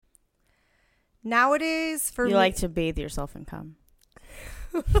Nowadays, for You me, like to bathe yourself in cum.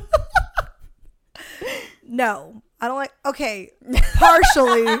 no, I don't like. Okay,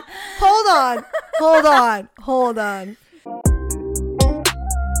 partially. Hold on.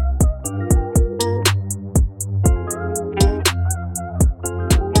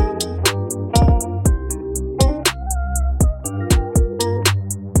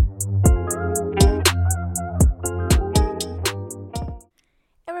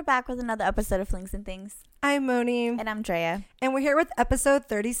 And we're back with another episode of Flings and Things. I'm Moni, And I'm Drea. and we're here with episode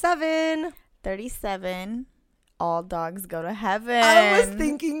 37. 37. All dogs go to heaven. I was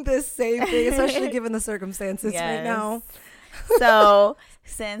thinking the same thing, especially given the circumstances right now. So,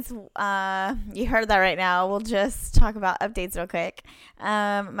 since you heard that right now, we'll just talk about updates real quick.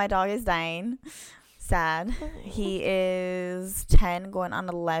 My dog is dying. Sad. He is 10 going on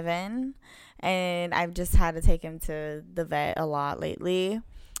 11. And I've just had to take him to the vet a lot lately.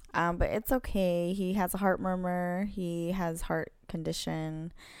 But it's okay. He has a heart murmur. He has heart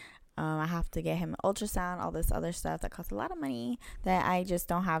condition. I have to get him an ultrasound, all this other stuff that costs a lot of money that I just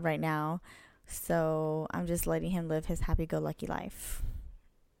don't have right now. So I'm just letting him live his happy-go-lucky life.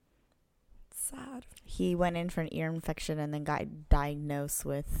 Sad. He went in for an ear infection and then got diagnosed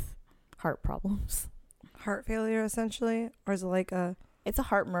with heart problems. Heart failure, essentially? Or is it like a... It's a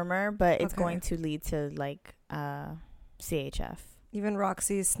heart murmur, but it's Okay. going to lead to like CHF. Even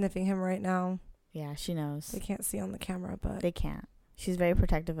Roxy's sniffing him right now. Yeah, she knows. They can't see on the camera, but... They can't. She's very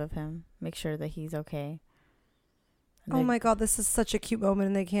protective of him. Make sure that he's okay. And Oh my God, this is such a cute moment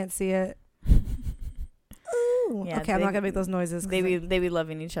and they can't see it. Ooh. Yeah, Okay, I'm not gonna make those noises. They be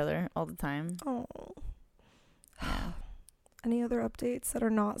loving each other all the time. Oh. Yeah. Any other updates that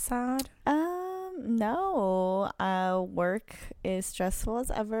are not sad? No. Work is stressful as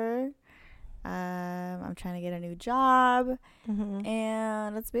ever. I'm trying to get a new job, Mm-hmm.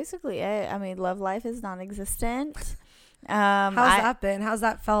 and that's basically it. I mean, love life is non-existent. How's that been? How's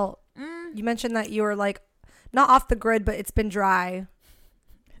that felt? You mentioned that you were like not off the grid, but it's been dry.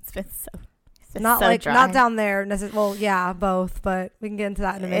 It's been Not so like dry. not down there. Well, yeah, both, but we can get into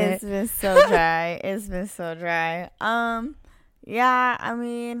that in a minute. It's been so dry. It's been so dry. Yeah, I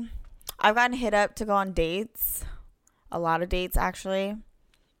mean, I've gotten hit up to go on dates. A lot of dates, actually.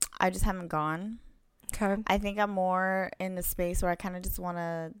 I just haven't gone. Okay. I think I'm more in the space where I kind of just want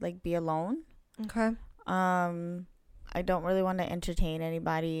to, like, be alone. Okay. I don't really want to entertain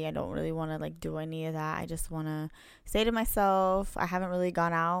anybody. I don't really want to, like, do any of that. I just want to stay to myself. I haven't really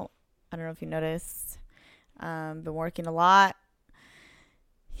gone out. I don't know if you noticed. Been working a lot.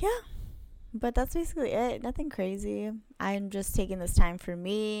 Yeah. But that's basically it. Nothing crazy. I'm just taking this time for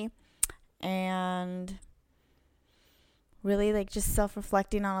me and really like just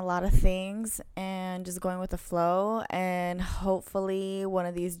self-reflecting on a lot of things and just going with the flow. And hopefully one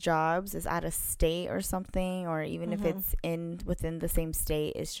of these jobs is out of state or something, or even if it's within the same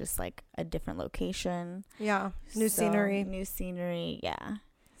state, it's just like a different location. Yeah. New scenery. Yeah.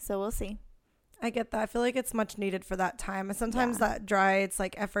 So we'll see. I get that. I feel like it's much needed for that time. And sometimes that dry, it's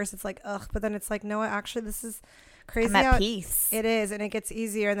like at first it's like, ugh, but then it's like, no, actually this is crazy. I'm at peace. It is. And it gets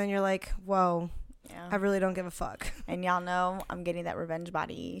easier. And then you're like, whoa, Yeah. I really don't give a fuck. And y'all know I'm getting that revenge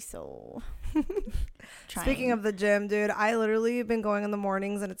body, so Speaking of the gym, dude, I literally have been going in the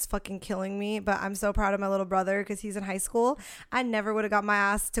mornings and it's fucking killing me, but I'm so proud of my little brother because he's in high school. I never would have got my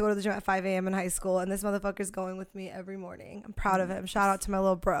ass to go to the gym at 5 a.m. in high school, and this motherfucker's going with me every morning. I'm proud of him. Shout out to my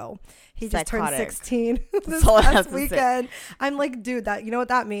little bro. He just turned 16 this past weekend. I'm like, dude, that, you know what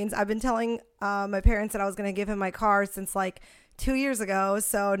that means? I've been telling my parents that I was going to give him my car since like 2 years ago.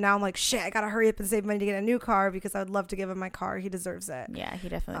 So now I'm like, shit, I gotta hurry up and save money to get a new car because I would love to give him my car. He deserves it. Yeah, he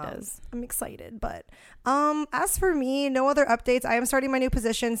definitely does. I'm excited. But as for me, no other updates. I am starting my new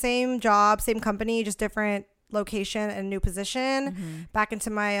position, same job, same company, just different location and new position. Back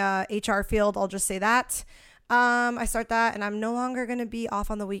into my HR field. I'll just say that. I start that and I'm no longer going to be off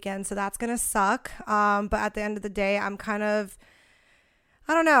on the weekend. So that's going to suck. But at the end of the day, I'm kind of,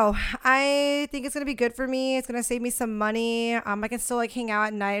 I don't know. I think it's going to be good for me. It's going to save me some money. I can still like hang out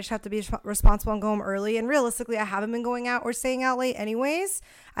at night. I just have to be responsible and go home early. And realistically, I haven't been going out or staying out late anyways.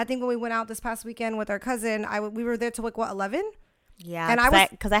 I think when we went out this past weekend with our cousin, we were there till like, what, 11? Yeah, and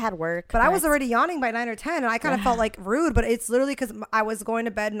because I had work. But I was already yawning by 9 or 10, and I kind of felt like rude. But it's literally because I was going to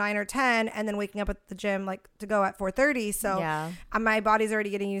bed 9 or 10, and then waking up at the gym like to go at 4:30. So my body's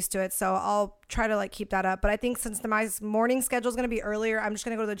already getting used to it. So I'll try to like keep that up. But I think since my morning schedule is going to be earlier, I'm just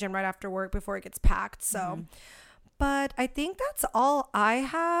going to go to the gym right after work before it gets packed. So, but I think that's all I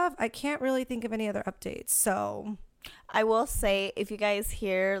have. I can't really think of any other updates. So I will say, if you guys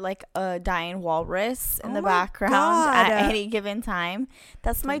hear like a dying walrus in the my background God. at any given time,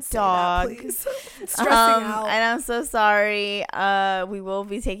 that's my Don't say dog. that, please. It's stressing out. And I'm so sorry. We will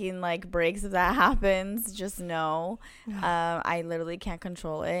be taking like breaks if that happens. Just know, I literally can't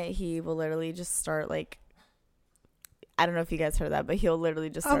control it. He will literally just start like, I don't know if you guys heard that, but he'll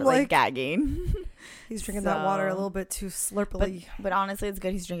literally just start like gagging. He's drinking that water a little bit too slurpily. But honestly, it's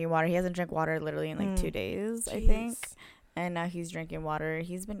good he's drinking water. He hasn't drank water literally in like 2 days, I think. And now he's drinking water.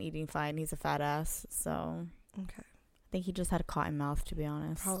 He's been eating fine. He's a fat ass. So Okay. I think he just had a cotton mouth, to be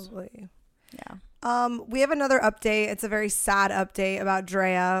honest. Probably. Yeah. We have another update. It's a very sad update about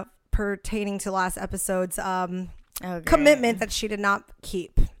Drea pertaining to last episode's commitment that she did not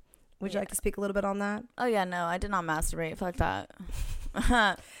keep. Would you like to speak a little bit on that? Oh, yeah, no, I did not masturbate. Fuck that.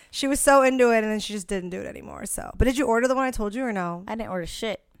 She was so into it, and then she just didn't do it anymore. So, but did you order the one I told you or no? I didn't order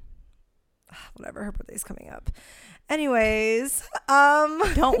shit. Whatever, her birthday's coming up. Anyways,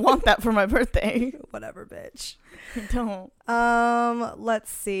 don't want that for my birthday. Whatever, bitch. Don't.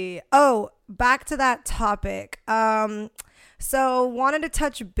 Let's see. Oh, back to that topic. So wanted to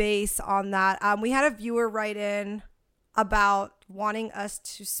touch base on that. We had a viewer write in about wanting us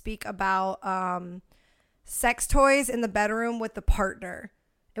to speak about sex toys in the bedroom with the partner.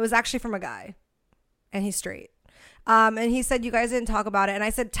 It was actually from a guy, and he's straight. And he said you guys didn't talk about it, and I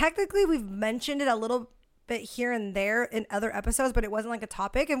said technically we've mentioned it a little bit here and there in other episodes, but it wasn't like a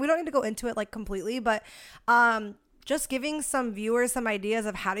topic, and we don't need to go into it like completely, but just giving some viewers some ideas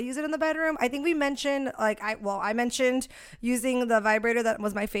of how to use it in the bedroom. I think we mentioned I mentioned using the vibrator. That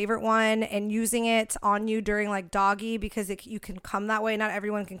was my favorite one, and using it on you during like doggy, because you can come that way. Not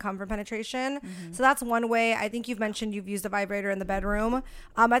everyone can come from penetration. So that's one way. I think you've mentioned you've used a vibrator in the bedroom.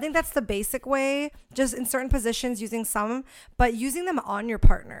 I think that's the basic way, just in certain positions using some, but using them on your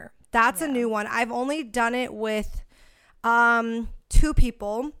partner. That's a new one. I've only done it with 2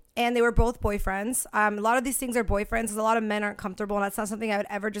 people, and they were both boyfriends. A lot of these things are boyfriends because a lot of men aren't comfortable, and that's not something I would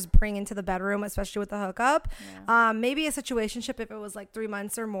ever just bring into the bedroom, especially with the hookup. Maybe a situationship if it was like 3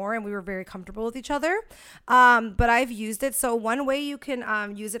 months or more and we were very comfortable with each other. But I've used it. So one way you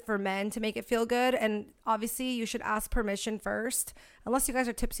can use it for men to make it feel good, and obviously you should ask permission first. Unless you guys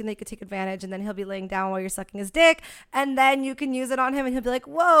are tipsy and they could take advantage, and then he'll be laying down while you're sucking his dick, and then you can use it on him and he'll be like,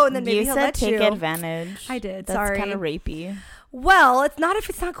 whoa, and then maybe he'll let you. You said take advantage. I did. That's sorry. kind of rapey. Well, it's not if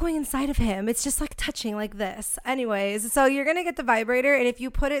it's not going inside of him. It's just like touching like this. Anyways, so you're going to get the vibrator, and if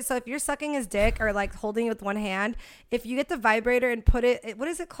you put it, so if you're sucking his dick or like holding it with one hand, if you get the vibrator and put it, what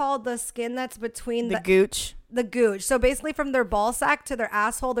is it called? The skin that's between the gooch. The gooch. So basically from their ball sack to their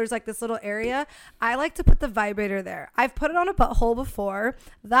asshole, there's like this little area. I like to put the vibrator there. I've put it on a butthole before.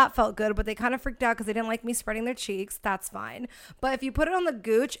 That felt good, but they kind of freaked out because they didn't like me spreading their cheeks. That's fine. But if you put it on the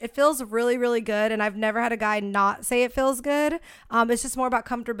gooch, it feels really, really good. And I've never had a guy not say it feels good. It's just more about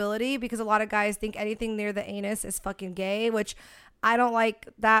comfortability, because a lot of guys think anything near the anus is fucking gay, which I don't like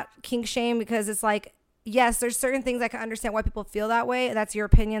that kink shame, because it's like, yes, there's certain things I can understand why people feel that way. That's your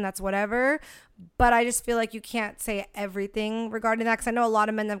opinion. That's whatever. But I just feel like you can't say everything regarding that, because I know a lot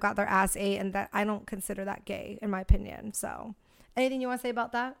of men that have got their ass ate, and that I don't consider that gay in my opinion. So anything you want to say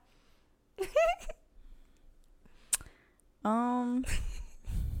about that?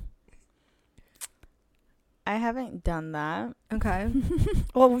 I haven't done that. Okay.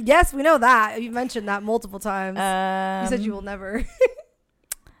 Well, yes, we know that. You mentioned that multiple times. You said you will never.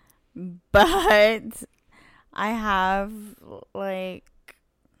 But I have, like,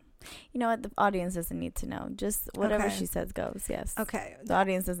 you know what? The audience doesn't need to know. Just whatever she says goes. Yes. Okay. The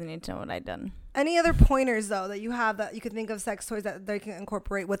audience doesn't need to know what I've done. Any other pointers, though, that you have that you could think of sex toys that they can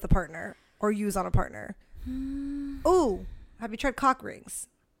incorporate with a partner or use on a partner? Ooh. Have you tried cock rings?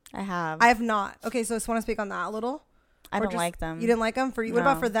 I have. I have not. Okay, so I just want to speak on that a little. I don't like them. You didn't like them? For you? No. What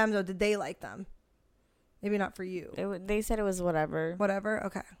about for them, though? Did they like them? Maybe not for you. They said it was whatever. Whatever?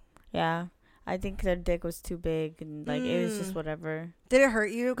 Okay. Yeah. I think their dick was too big, and like it was just whatever. Did it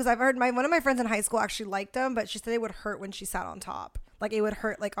hurt you? Because I've heard one of my friends in high school actually liked them, but she said it would hurt when she sat on top. Like it would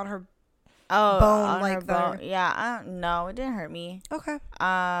hurt like on her bone, on like her bone. Yeah, no, it didn't hurt me. Okay.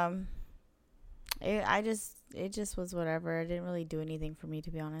 It just was whatever. It didn't really do anything for me,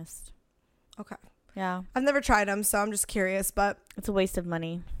 to be honest. Okay. Yeah. I've never tried them, so I'm just curious, but it's a waste of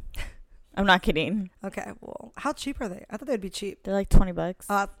money. I'm not kidding. Okay. Well, how cheap are they? I thought they'd be cheap. They're like $20.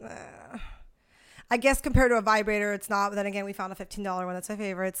 I guess compared to a vibrator, it's not. But then again, we found a $15 one. That's my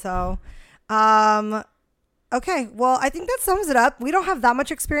favorite. So, Okay, well, I think that sums it up. We don't have that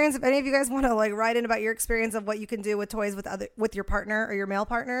much experience. If any of you guys want to like write in about your experience of what you can do with toys with your partner or your male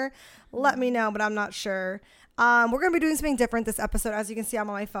partner, let me know, but I'm not sure. We're going to be doing something different this episode. As you can see, I'm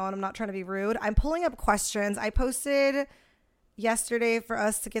on my phone. I'm not trying to be rude. I'm pulling up questions. I posted yesterday for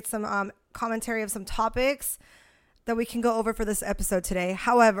us to get some commentary of some topics that we can go over for this episode today.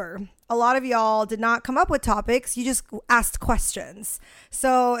 However, a lot of y'all did not come up with topics. You just asked questions.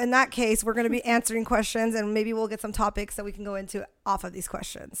 So in that case, we're going to be answering questions, and maybe we'll get some topics that we can go into off of these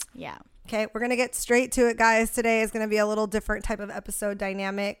questions. Yeah. Okay, we're going to get straight to it, guys. Today is going to be a little different type of episode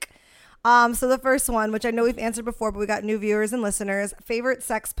dynamic. So the first one, which I know we've answered before, but we got new viewers and listeners, favorite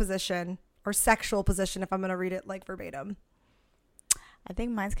sex position or sexual position, if I'm going to read it like verbatim. I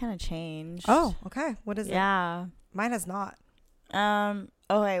think mine's kind of changed. Oh, okay. What is it? Yeah. Mine has not.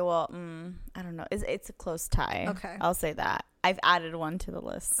 Okay, well, I don't know. It's a close tie. Okay. I'll say that. I've added one to the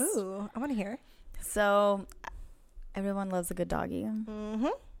list. Ooh, I want to hear. So, everyone loves a good doggy. Mm-hmm.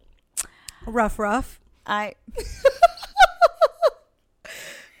 Rough. I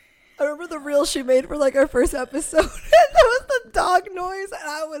remember the reel she made for like our first episode. That was the dog noise, and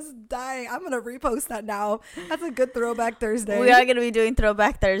I was dying. I'm gonna repost that now. That's a good Throwback Thursday. We are gonna be doing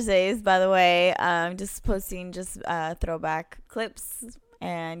Throwback Thursdays, by the way. Just posting throwback clips,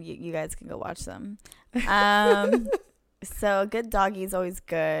 and you guys can go watch them. So a good doggy is always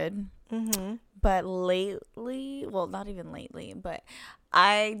good. Mm-hmm. But lately, well, not even lately, but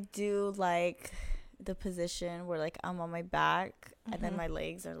I do like the position where like I'm on my back and then my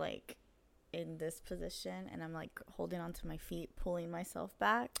legs are like in this position and I'm like holding onto my feet, pulling myself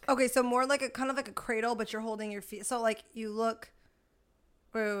back. Okay, so more like a kind of like a cradle, but you're holding your feet. So like you look.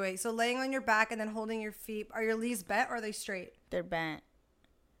 Wait. So laying on your back and then holding your feet. Are your knees bent or are they straight? They're bent.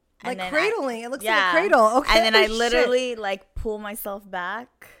 Like cradling. It looks like a cradle. Okay. And then I literally like pull myself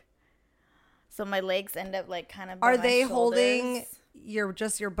back. So my legs end up like kind of by Are my they shoulders. holding your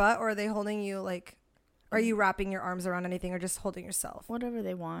butt, or are they holding you like? Are you wrapping your arms around anything, or just holding yourself? Whatever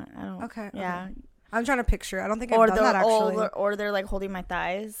they want. I don't. Okay. Yeah. Okay. I'm trying to picture. I don't think I've done that actually. Or they're like holding my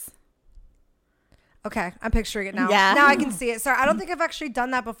thighs. Okay, I'm picturing it now. Yeah. Now I can see it. Sorry, I don't think I've actually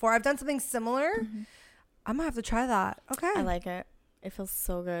done that before. I've done something similar. I might have to try that. Okay. I like it. It feels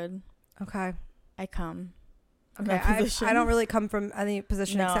so good. Okay. I come. Okay. I don't really come from any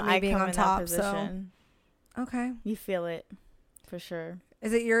position except me being on top. So. Okay. You feel it, for sure.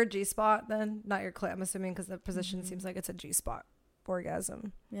 Is it your G spot then? Not your clit, I'm assuming, because the position seems like it's a G spot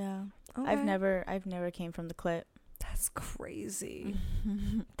orgasm. Yeah. Okay. I've never came from the clit. That's crazy.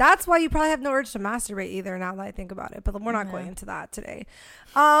 That's why you probably have no urge to masturbate either, now that I think about it. But we're not going into that today.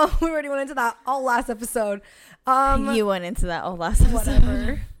 We already went into that all last episode. You went into that all last episode.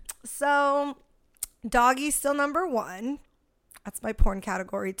 Whatever. So, doggy's still number one. That's my porn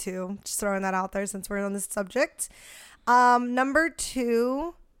category too. Just throwing that out there since we're on this subject. Number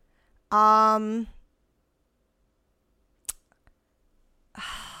two, I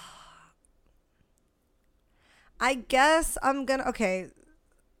guess I'm gonna, okay.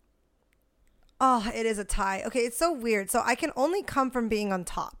 Oh, it is a tie. Okay, it's so weird. So I can only come from being on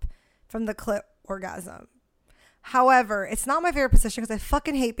top from the clit orgasm. However, it's not my favorite position because I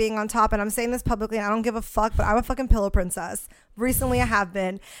fucking hate being on top, and I'm saying this publicly and I don't give a fuck, but I'm a fucking pillow princess. Recently I have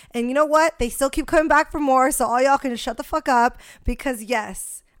been. And you know what? They still keep coming back for more, so all y'all can just shut the fuck up because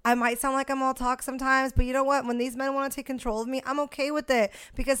yes, I might sound like I'm all talk sometimes, but you know what? When these men want to take control of me, I'm okay with it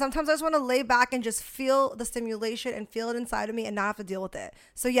because sometimes I just want to lay back and just feel the stimulation and feel it inside of me and not have to deal with it.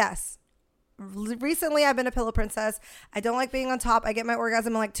 So yes, recently I've been a pillow princess. I don't like being on top. I get my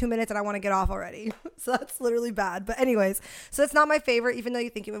orgasm in like 2 minutes and I want to get off already. So that's literally bad. But anyways, so it's not my favorite, even though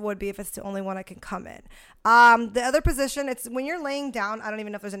you think it would be if it's the only one I can come in. The other position, it's when you're laying down. I don't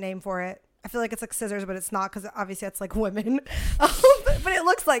even know if there's a name for it. I feel like it's like scissors, but it's not because obviously it's like women. But it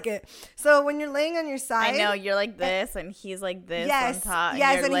looks like it. So when you're laying on your side. I know, you're like this and he's like this on top.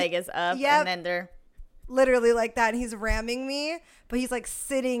 Yes, and your leg is up and then they're. Literally like that, and he's ramming me, but he's like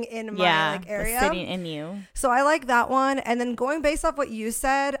sitting in my like area, sitting in you. So I like that one. And then going based off what you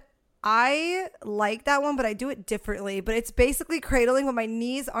said, I like that one, but I do it differently. But it's basically cradling, but my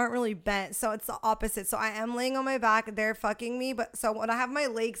knees aren't really bent, so it's the opposite. So I am laying on my back, they're fucking me, but so when I have my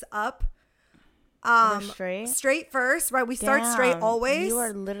legs up, straight first, right? We start straight always. You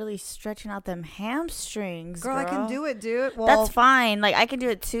are literally stretching out them hamstrings, girl. I can do it, dude. Well, that's fine. Like I can do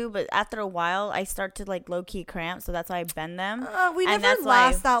it too, but after a while, I start to like low key cramp, so that's why I bend them. We never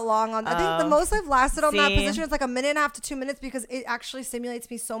last that long on. I think the most I've lasted on that position is like a minute and a half to 2 minutes because it actually stimulates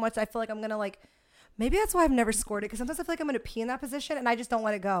me so much. I feel like I'm gonna like Maybe that's why I've never scored it, because sometimes I feel like I'm going to pee in that position and I just don't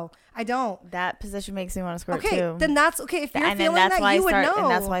let it go. I don't. That position makes me want to squirt okay, too. then that's okay. If you're and feeling then that's that, why you would I start, know.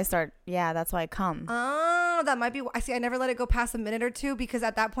 And that's why I start. Yeah, that's why I come. Oh, that might be. I see. I never let it go past a minute or two, because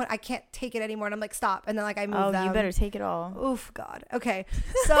at that point I can't take it anymore, and I'm like, stop, and then like I move them. You better take it all. Oof, God. Okay,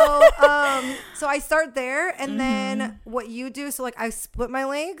 so so I start there, and then what you do? So like I split my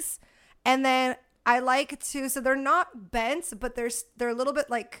legs, and then I like to. So they're not bent, but they're a little bit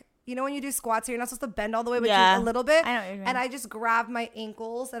like. You know when you do squats, you're not supposed to bend all the way, but you're a little bit. I know what you mean. And I just grab my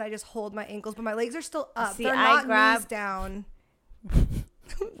ankles and I just hold my ankles, but my legs are still up. See, they're not knees down.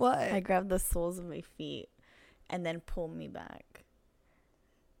 What? I grab the soles of my feet and then pull me back.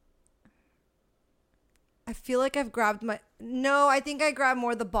 I feel like I've grabbed my... No, I think I grabbed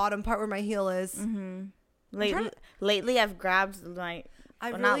more the bottom part where my heel is. Lately, I've grabbed my...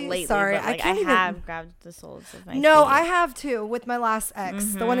 not lately, sorry, but like I have grabbed the soles of my feet. No, I have too with my last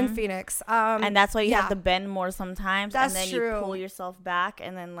ex, the one in Phoenix. And that's why you have to bend more sometimes. That's and then true. You pull yourself back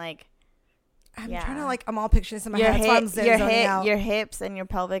and then like... I'm trying to like... I'm all picturing this in my head. That's why I'm zoning out. Your hips and your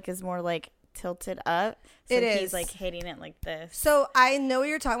pelvic is more like tilted up. So it he's is. like hitting it like this. So I know what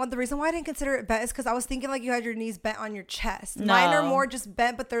you're talking about. The reason why I didn't consider it bent is because I was thinking like you had your knees bent on your chest. No. Mine are more just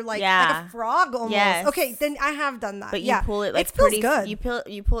bent, but they're like a frog almost. Yes. Okay, then I have done that. But you pull it like it pretty good.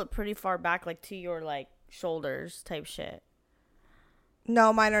 You pull it pretty far back, like to your like shoulders type shit.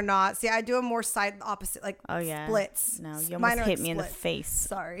 No, mine are not. See, I do a more side opposite, like splits. No, you almost hit me in the face.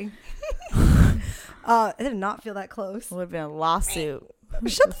 Sorry. I did not feel that close. It would have been a lawsuit.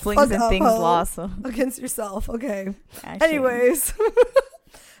 Shut the Flings fuck and up, things Hope. lawsuit Against yourself. Okay. Actually. Anyways.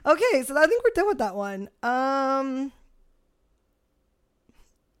 Okay, so I think we're done with that one. I'm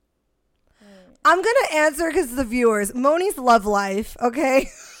gonna answer because the viewers. Moni's love life. Okay.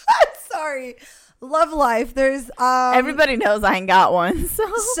 Sorry. Love life. There's everybody knows I ain't got one.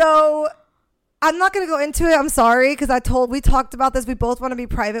 So I'm not going to go into it. I'm sorry, because we talked about this. We both want to be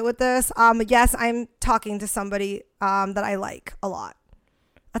private with this. Yes, I'm talking to somebody that I like a lot.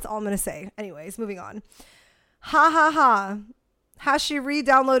 That's all I'm going to say. Anyways, moving on. Ha ha ha. Has she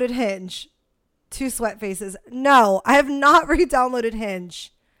re-downloaded Hinge? 2 sweat faces. No, I have not re-downloaded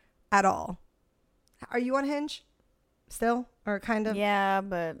Hinge at all. Are you on Hinge still? Or kind of? Yeah,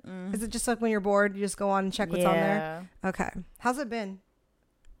 but... Is it just like when you're bored, you just go on and check what's on there? Okay. How's it been?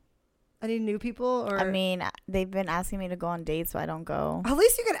 Any new people? Or I mean, they've been asking me to go on dates, but I don't go. At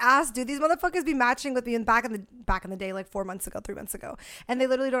least you could ask, dude. These motherfuckers be matching with me back in the day, like 3 months ago. And they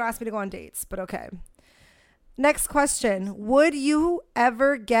literally don't ask me to go on dates, but okay. Next question. Would you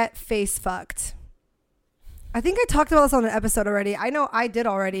ever get face fucked? I think I talked about this on an episode already. I know I did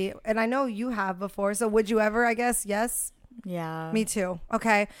already, and I know you have before. So would you ever, I guess? Yes? Yeah. Me too.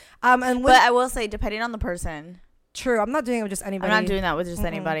 Okay. But I will say, depending on the person. True. I'm not doing it with just anybody. I'm not doing that with just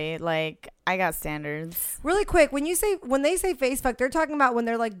anybody. Like, I got standards. Really quick, when they say face fuck, they're talking about when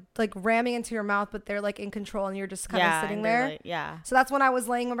they're like ramming into your mouth, but they're like in control and you're just kind of sitting there. Like, yeah. So that's when I was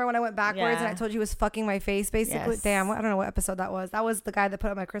laying. Remember when I went backwards and I told you he was fucking my face, basically? Yes. Damn, I don't know what episode that was. That was the guy that put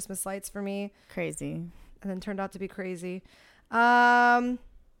up my Christmas lights for me. Crazy. And then turned out to be crazy. Are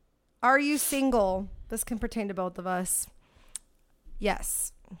you single? This can pertain to both of us.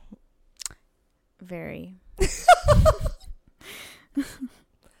 Yes. Very. Do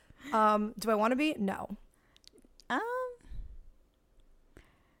I want to be? No.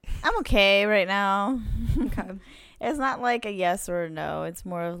 I'm okay right now. Okay. It's not like a yes or a no. It's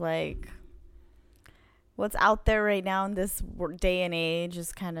more of like what's out there right now in this day and age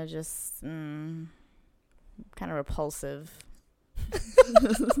is kind of just kind of repulsive.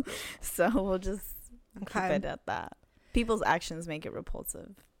 So we'll just keep it at that. People's actions make it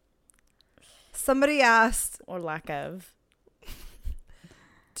repulsive. Somebody asked, or lack of,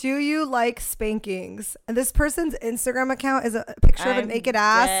 do you like spankings? And this person's Instagram account is a picture of a naked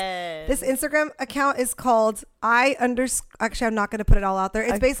ass. Dead. This Instagram account is called actually, I'm not going to put it all out there.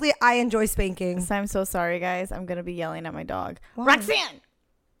 It's basically I enjoy spanking. So I'm so sorry, guys. I'm going to be yelling at my dog. Why? Roxanne!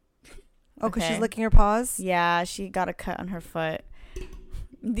 Oh, because she's licking her paws? Yeah, she got a cut on her foot.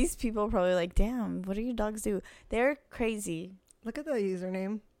 These people are probably like, damn, what do your dogs do? They're crazy. Look at the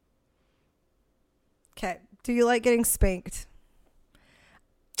username. Okay. Do you like getting spanked?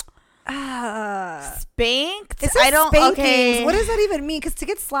 Spanked? I don't. Spankings. Okay. What does that even mean? Because to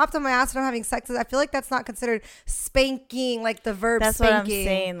get slapped on my ass when I'm having sex, I feel like that's not considered spanking, like the verb that's spanking. That's what I'm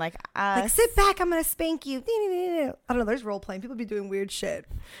saying. Like sit back, I'm gonna spank you. I don't know. There's role playing. People be doing weird shit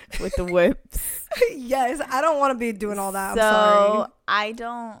with the whips. Yes, I don't want to be doing all that. So I'm sorry. I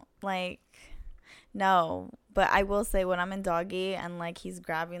don't like. No. But I will say when I'm in doggy and like he's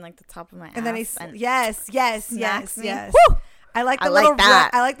grabbing like the top of my ass and then yes. me. Woo! I like the like little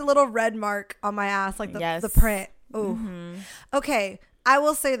that. I like the little red mark on my ass, like the Yes. print. Ooh. Mm-hmm. Okay, I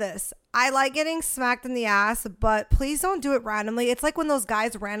will say this. I like getting smacked in the ass, but please don't do it randomly. It's like when those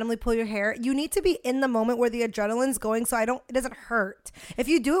guys randomly pull your hair. You need to be in the moment where the adrenaline's going so it doesn't hurt. If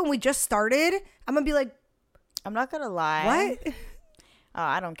you do it when we just started, I'm going to be like, I'm not gonna lie. what? Oh,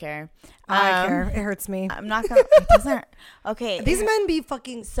 I don't care. I care. It hurts me. I'm not gonna. It doesn't. Okay. These men be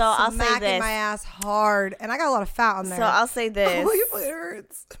fucking So I'll say smacking this. my ass hard, and I got a lot of fat on there. So I'll say this. It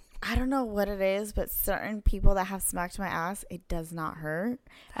hurts. I don't know what it is, but certain people that have smacked my ass, it does not hurt.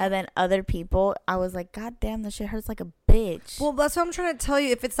 And then other people, I was like, God damn, this shit hurts like a bitch. Well, that's what I'm trying to tell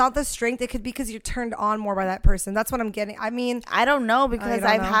you. If it's not the strength, it could be because you're turned on more by that person. That's what I'm getting. I mean, I don't know because don't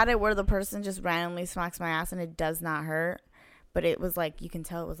I've know. had it where the person just randomly smacks my ass and it does not hurt. But it was like, you can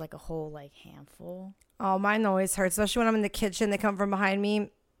tell it was like a whole like handful. oh, mine always hurts, especially when I'm in the kitchen. They come from behind me.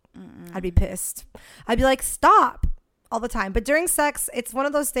 I'd be pissed. I'd be like, stop. All the time. But during sex, it's one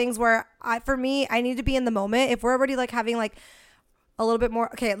of those things where for me, I need to be in the moment. If we're already like having like a little bit more,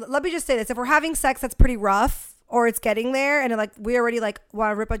 okay, let me just say this. If we're having sex that's pretty rough or it's getting there and like we already like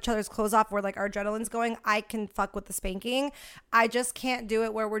want to rip each other's clothes off where like our adrenaline's going, I can fuck with the spanking. I just can't do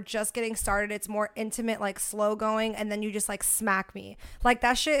it where we're just getting started. It's more intimate, like slow going, and then you just like smack me. Like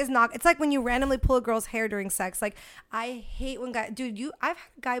that shit is not, it's like when you randomly pull a girl's hair during sex. Like I hate when I've had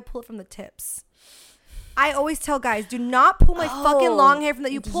a guy pull it from the tips. I always tell guys, do not pull my fucking long hair from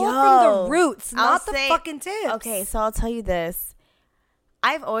the, you pull it from the roots, not the fucking tips. Okay, so I'll tell you this.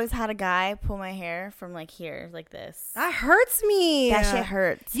 I've always had a guy pull my hair from like here, like this. That hurts me. That shit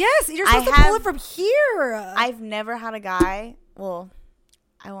hurts. Yes, you're supposed to pull it from here. I've never had a guy, well,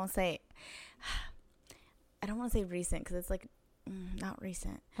 I won't say, I don't want to say recent because it's like, not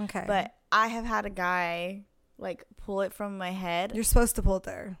recent. Okay. But I have had a guy like pull it from my head. You're supposed to pull it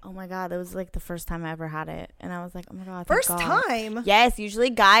there. Oh my God, that was like the first time I ever had it. And I was like, oh my God. First thank God. time? Yes, usually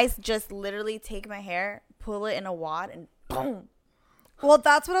guys just literally take my hair, pull it in a wad, and boom. Well,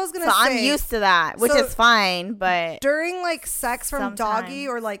 that's what I was going to So say. I'm used to that, which is fine, but during like sex from doggy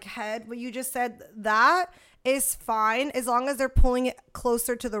or like head, what you just said, that is fine as long as they're pulling it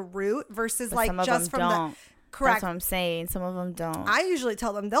closer to the root versus like just from the... Correct. That's what I'm saying. Some of them don't. I usually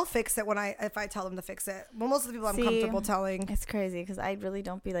tell them they'll fix it if I tell them to fix it. Well, most of the people I'm comfortable telling. It's crazy because I really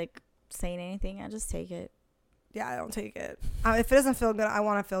don't be like saying anything. I just take it. Yeah, I don't take it. If it doesn't feel good, I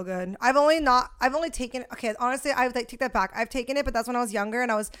want to feel good. I've only taken, okay, honestly, I take that back. I've taken it, but that's when I was younger and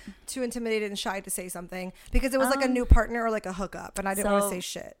I was too intimidated and shy to say something because it was like a new partner or like a hookup and I didn't want to say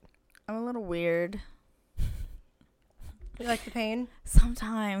shit. I'm a little weird. You like the pain?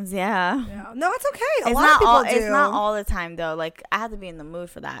 Sometimes, yeah. No, it's okay. A lot of people do. It's not all the time though. Like I have to be in the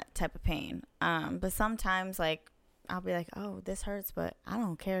mood for that type of pain. But sometimes like I'll be like, oh, this hurts, but I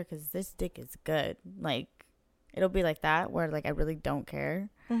don't care because this dick is good. Like it'll be like that where like I really don't care.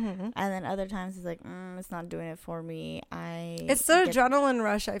 Mm-hmm. And then other times it's like, it's not doing it for me. It's the adrenaline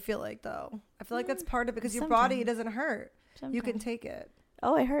rush. I feel like though. I feel like that's part of it because your body doesn't hurt. Sometimes. You can take it.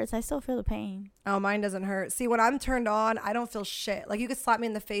 Oh, it hurts. I still feel the pain. Oh, mine doesn't hurt. See, when I'm turned on, I don't feel shit. Like, you could slap me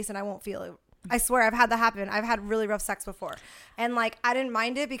in the face and I won't feel it. I swear, I've had that happen. I've had really rough sex before. And, like, I didn't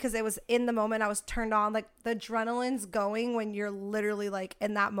mind it because it was in the moment I was turned on. Like, the adrenaline's going when you're literally, like,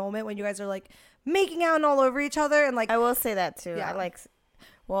 in that moment when you guys are, like, making out and all over each other. And, like... I will say that, too. Yeah.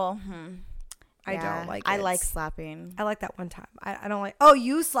 I don't like it. I like slapping. I like that one time. I don't like... Oh,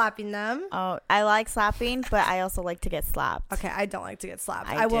 you slapping them? Oh, I like slapping, but I also like to get slapped. Okay, I don't like to get slapped.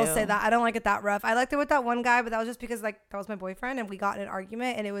 I will say that. I don't like it that rough. I liked it with that one guy, but that was just because, like, that was my boyfriend, and we got in an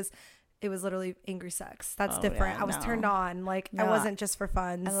argument, and it was literally angry sex. That's different. Yeah, I was turned on. Like, I wasn't just for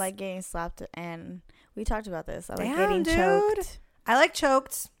fun. I like getting slapped, and we talked about this. I like getting choked. I like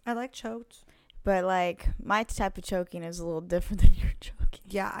choked. But, like, my type of choking is a little different than your choking.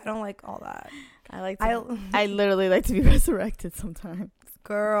 Yeah, I don't like all that. I literally like to be resurrected sometimes.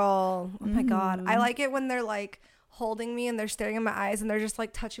 Girl. Oh, my God. I like it when they're, like, holding me and they're staring in my eyes and they're just,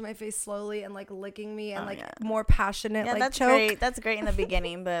 like, touching my face slowly and, like, licking me and, more passionate, yeah, like, that's choke. Great. That's great in the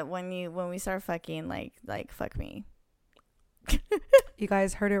beginning, but when we start fucking, like fuck me. You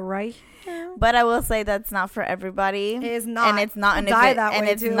guys heard it right. But I will say that's not for everybody. It is not. And it's not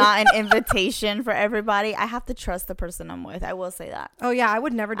not an invitation for everybody. I have to trust the person I'm with. I will say that. Oh yeah, I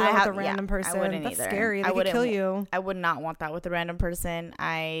would never do it with a random person. I wouldn't That's either. Scary. They could kill you. I would not want that with a random person.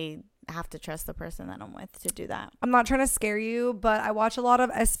 I have to trust the person that I'm with to do that. I'm not trying to scare you, but I watch a lot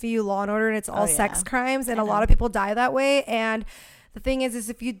of SVU Law and Order and it's all sex crimes and a lot of people die that way. And The thing is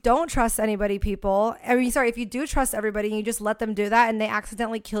if you don't trust anybody, if you do trust everybody and you just let them do that and they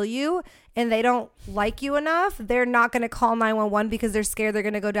accidentally kill you and they don't like you enough, they're not going to call 911 because they're scared they're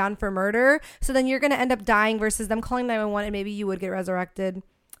going to go down for murder. So then you're going to end up dying versus them calling 911 and maybe you would get resurrected.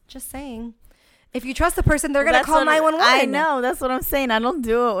 Just saying. If you trust the person, they're going to call 911. I know. That's what I'm saying. I don't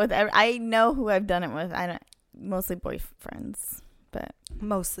do it with I know who I've done it with. I don't, mostly boyfriends, but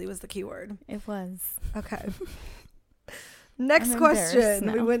mostly was the key word. It was. Okay. Next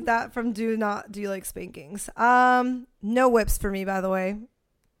question. We went that from do you like spankings? No whips for me, by the way.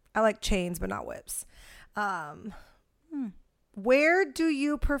 I like chains, but not whips. Where do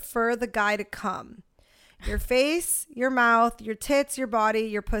you prefer the guy to come? Your face, your mouth, your tits, your body,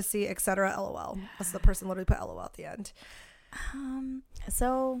 your pussy, etc. LOL. That's the person literally put LOL at the end.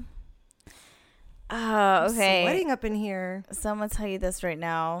 Okay. Sweating up in here. So I'm gonna tell you this right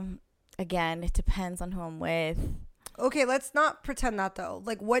now. Again, it depends on who I'm with. Okay, let's not pretend that though.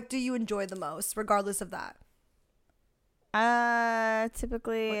 Like, what do you enjoy the most, regardless of that?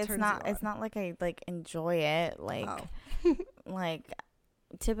 Typically it's not like I like enjoy it. Like, like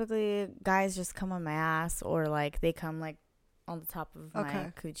typically guys just come on my ass or like they come like on the top of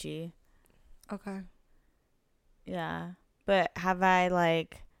my coochie. Okay. Yeah, but have I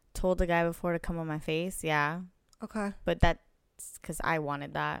like told the guy before to come on my face? Yeah. Okay. But that's because I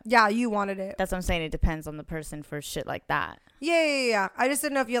wanted that. Yeah, you wanted it. That's what I'm saying. It depends on the person for shit like that. Yeah. I just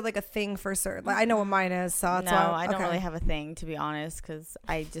didn't know if you had like a thing for certain. Like, I know what mine is, so that's why. I don't really have a thing, to be honest, because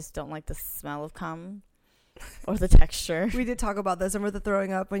I just don't like the smell of cum or the texture. We did talk about this. Remember the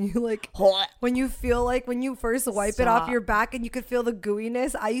throwing up when you like when you feel like when you first wipe it off your back and you could feel the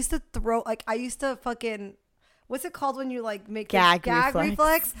gooiness. I used to fucking. What's it called when you like make gag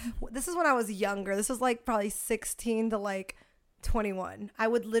reflex? This is when I was younger. This was like probably 16 to like 21. I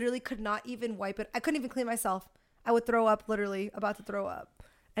would literally could not even wipe it. I couldn't even clean myself. I would throw up, literally about to throw up.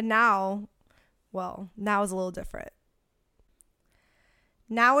 And now is a little different.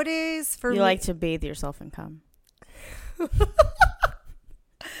 Nowadays, for me, you like to bathe yourself in cum.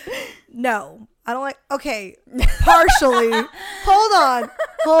 No, I don't like. Okay, partially. Hold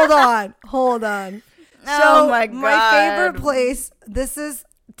on. Oh my God. My favorite place, this is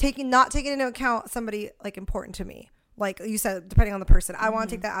not taking into account somebody like important to me. Like you said, depending on the person. I want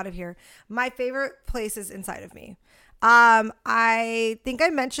to take that out of here. My favorite place is inside of me. I think I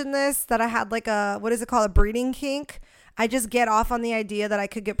mentioned this, that I had like a breeding kink. I just get off on the idea that I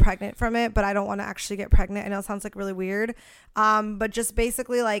could get pregnant from it, but I don't want to actually get pregnant. I know it sounds like really weird. But just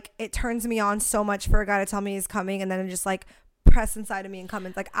basically like it turns me on so much for a guy to tell me he's coming and then just like press inside of me and come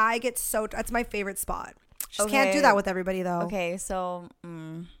in. Like I get that's my favorite spot. Just can't do that with everybody though. Okay, so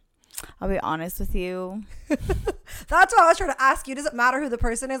I'll be honest with you. That's what I was trying to ask you. Does it matter who the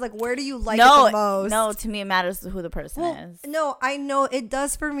person is? Like, where do you like it the most? No, to me it matters who the person is. No, I know it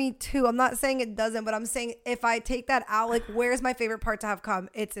does for me too. I'm not saying it doesn't, but I'm saying if I take that out, like, where's my favorite part to have come?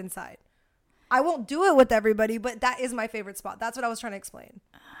 It's inside. I won't do it with everybody, but that is my favorite spot. That's what I was trying to explain.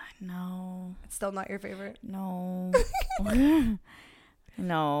 No. It's still not your favorite? No.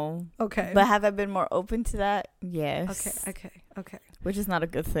 No. Okay. But have I been more open to that? Yes. Okay. Which is not a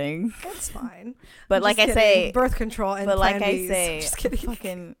good thing. That's fine. But like I say, birth control and but Plan like Bs. I say, just kidding.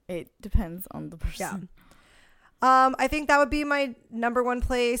 Fucking, it depends on the person. Yeah. I think that would be my number one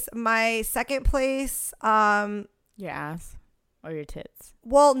place. My second place, your ass or your tits.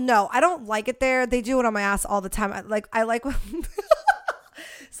 Well, no, I don't like it there. They do it on my ass all the time. I like when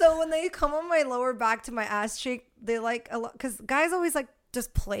so when they come on my lower back to my ass cheek, they like a lot, because guys always like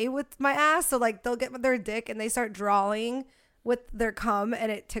just play with my ass. So like they'll get their dick and they start drawing with their cum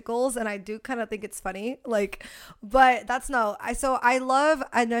and it tickles, and I do kind of think it's funny, like, but that's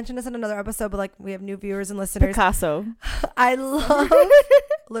I mentioned this in another episode, but like we have new viewers and listeners. Picasso. I love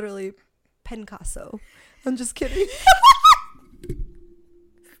literally Picasso. I'm just kidding.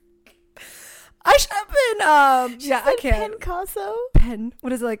 I should have been I can't. Picasso?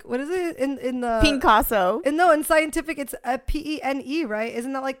 What is it like? What is it in the Picasso? In scientific it's a PENE, right?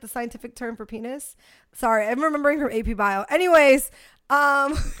 Isn't that like the scientific term for penis? Sorry, I'm remembering from AP Bio. Anyways,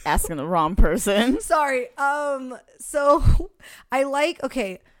 asking the wrong person. Sorry. So I like,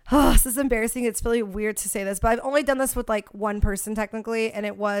 okay. This is embarrassing. It's really weird to say this, but I've only done this with like one person technically, and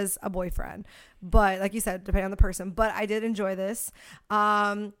it was a boyfriend. But like you said, depending on the person. But I did enjoy this.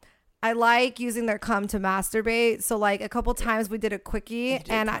 I like using their cum to masturbate. So like a couple times we did a quickie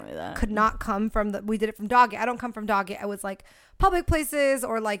and I could not come we did it from doggy. I don't come from doggy. I was like public places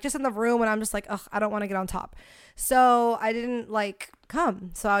or like just in the room, and I'm just like, ugh, I don't want to get on top. So I didn't like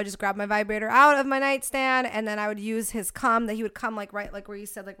cum. So I would just grab my vibrator out of my nightstand, and then I would use his cum that he would come like right, like where you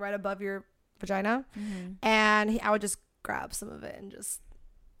said, like right above your vagina. Mm-hmm. And I would just grab some of it and just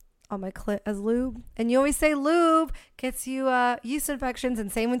on my clit as lube. And you always say lube gets you yeast infections,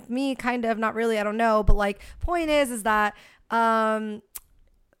 and same with me, kind of, not really, I don't know, but like point is that the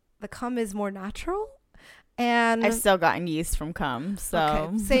cum is more natural. And I've still gotten yeast from cum, so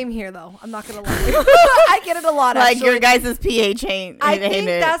okay, same here though. I'm not gonna lie. I get it a lot. Like actually. your guys' pH ain't. I think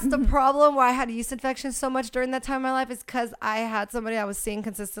that's the problem why I had yeast infections so much during that time in my life, is because I had somebody I was seeing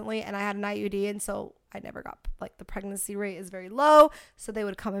consistently, and I had an IUD, and so I never got, like, the pregnancy rate is very low, so they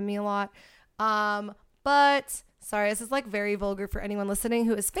would come in me a lot. But sorry, this is like very vulgar for anyone listening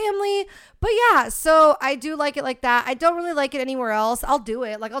who is family. But yeah, so I do like it like that. I don't really like it anywhere else. I'll do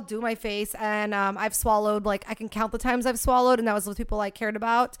it. Like, I'll do my face. And I've swallowed, like, I can count the times I've swallowed. And that was with people I cared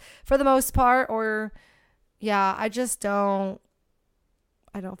about for the most part. Or, yeah, I don't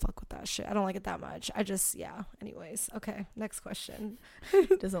fuck with that shit. I don't like it that much. Yeah. Anyways. Okay. Next question.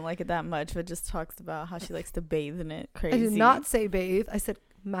 Doesn't like it that much, but just talks about how she likes to bathe in it. Crazy. I did not say bathe. I said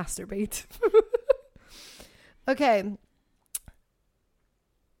masturbate. Okay.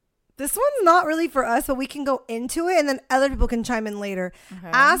 This one's not really for us, but we can go into it and then other people can chime in later. Okay.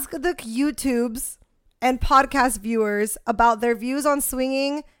 Ask the YouTubes and podcast viewers about their views on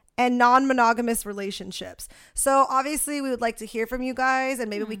swinging and non-monogamous relationships. So obviously we would like to hear from you guys, and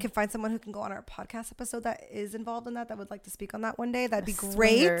maybe we can find someone who can go on our podcast episode that is involved in that would like to speak on that one day. That'd be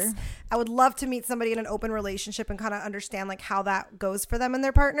great. I would love to meet somebody in an open relationship and kind of understand like how that goes for them and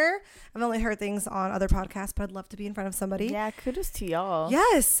their partner. I've only heard things on other podcasts, but I'd love to be in front of somebody. Yeah, kudos to y'all.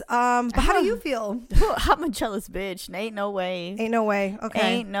 Yes. But how do you feel? I'm a jealous bitch. Ain't no way. Ain't no way.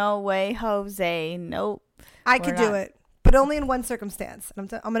 Okay. Ain't no way, Jose. Nope. I could do it. But only in one circumstance. I'm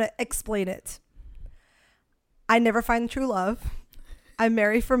going to explain it. I never find true love. I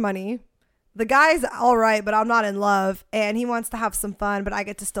marry for money. The guy's all right, but I'm not in love. And he wants to have some fun, but I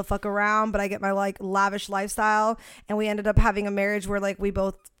get to still fuck around. But I get my like lavish lifestyle. And we ended up having a marriage where like we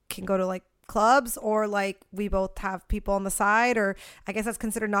both can go to like clubs, or like we both have people on the side, or I guess that's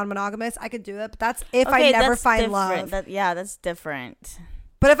considered non-monogamous. I could do that. But that's if I never find love. That's different.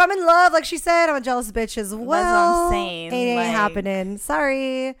 But if I'm in love, like she said, I'm a jealous bitch as well. That's what I'm saying. Ain't happening.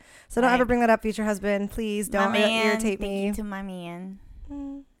 Sorry. So don't ever bring that up, future husband. Please don't irritate me. Thank you to my man.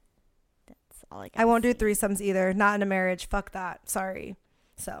 That's all I won't do threesomes either. Not in a marriage. Fuck that. Sorry.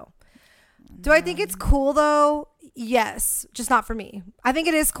 So, do I think it's cool though? Yes. Just not for me. I think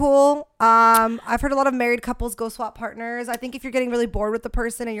it is cool. I've heard a lot of married couples go swap partners. I think if you're getting really bored with the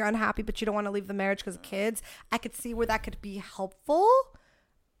person and you're unhappy, but you don't want to leave the marriage because of kids, I could see where that could be helpful.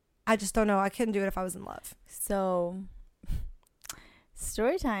 I just don't know. I couldn't do it if I was in love. So,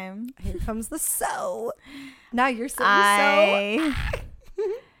 story time. Here comes the so. Now you're saying I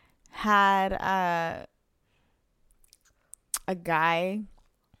had a guy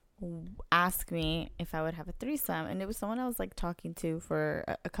ask me if I would have a threesome, and it was someone I was like talking to for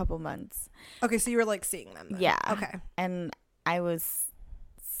a couple months. Okay, so you were like seeing them then. Yeah. Okay. And I was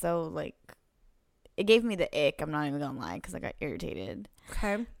so like, it gave me the ick. I'm not even gonna lie, because I got irritated.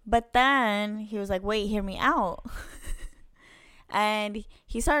 Okay. But then he was like, wait, hear me out. And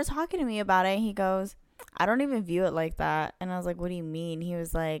he started talking to me about it. And he goes, I don't even view it like that. And I was like, what do you mean? He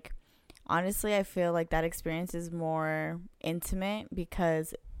was like, honestly, I feel like that experience is more intimate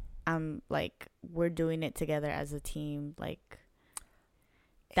because I'm like, we're doing it together as a team. Like,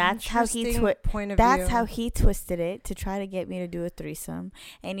 that's how he twisted it to try to get me to do a threesome.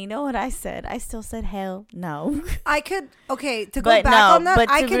 And you know what I said? I still said hell no. I could on that. But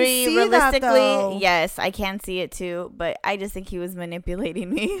I can see realistically, that though. Yes, I can see it too. But I just think he was manipulating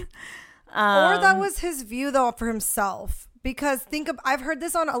me. Or that was his view though for himself. Because I've heard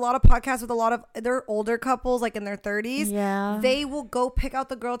this on a lot of podcasts with a lot of their older couples, like in their 30s. Yeah, they will go pick out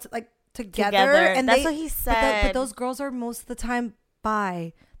the girl together, and that's what he said. But those girls are most of the time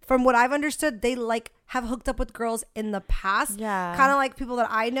bi. From what I've understood, they like have hooked up with girls in the past. Yeah, kind of like people that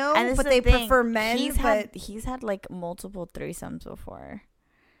I know, but they prefer men. He's had like multiple threesomes before.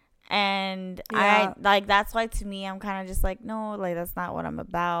 And yeah. That's why to me, I'm kind of just like, no, like, that's not what I'm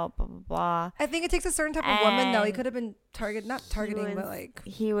about, blah, blah, blah. I think it takes a certain type of woman, though. He could have been not targeting, but like.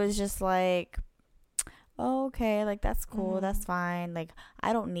 He was just like, oh, okay, like, that's cool, that's fine. Like,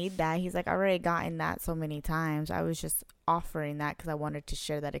 I don't need that. He's like, I already gotten that so many times. I was just offering that because I wanted to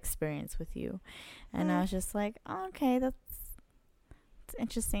share that experience with you. And I was just like, oh, okay, that's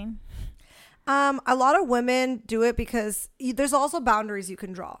interesting. A lot of women do it because there's also boundaries you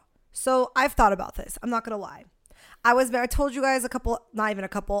can draw. So I've thought about this. I'm not going to lie. I told you guys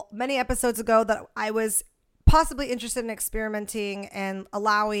many episodes ago that I was possibly interested in experimenting and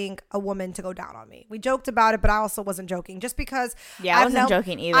allowing a woman to go down on me. We joked about it, but I also wasn't joking. Just because I wasn't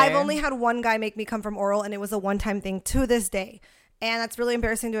joking either. I've only had one guy make me come from oral, and it was a one-time thing to this day. And that's really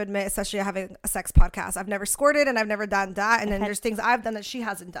embarrassing to admit, especially having a sex podcast. I've never squirted and I've never done that. And then there's things I've done that she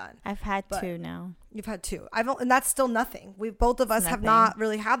hasn't done. I've had 2 now. You've had 2. And that's still nothing. Both of us have not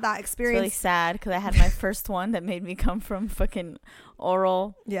really had that experience. It's really sad because I had my first one that made me come from fucking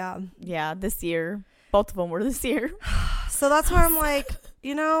oral. Yeah. Yeah, this year. Both of them were this year. So that's where I'm like,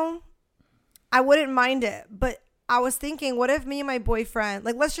 I wouldn't mind it. But I was thinking, what if me and my boyfriend,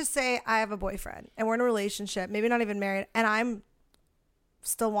 like, let's just say I have a boyfriend and we're in a relationship, maybe not even married, and I'm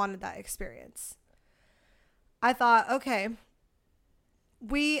still wanted that experience. I thought, okay,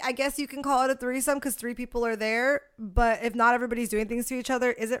 I guess you can call it a threesome because 3 people are there, but if not everybody's doing things to each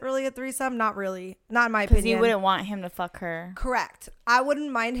other, is it really a threesome? Not really. Not in my opinion. Because you wouldn't want him to fuck her. Correct. I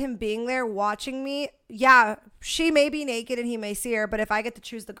wouldn't mind him being there watching me. Yeah, she may be naked and he may see her, but if I get to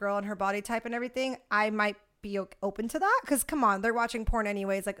choose the girl and her body type and everything, I might be open to that. Because come on, they're watching porn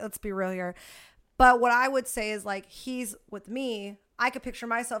anyways. Like, let's be real here. But what I would say is, like, he's with me. I could picture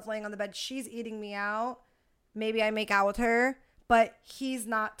myself laying on the bed. She's eating me out. Maybe I make out with her, but he's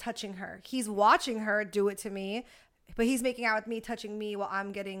not touching her. He's watching her do it to me, but he's making out with me, touching me while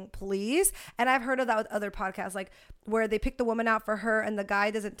I'm getting pleased. And I've heard of that with other podcasts, like where they pick the woman out for her and the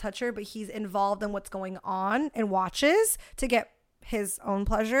guy doesn't touch her, but he's involved in what's going on and watches to get his own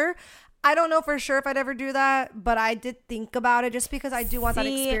pleasure. I don't know for sure if I'd ever do that, but I did think about it just because I do want that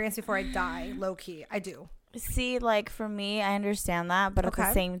experience before I die, low key. I do. See, like, for me, I understand that, but at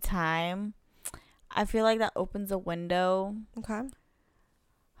the same time, I feel like that opens a window. Okay.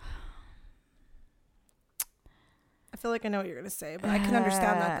 I feel like I know what you're going to say, but I can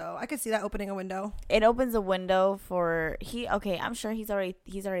understand that, though. I could see that opening a window. It opens a window for... I'm sure he's already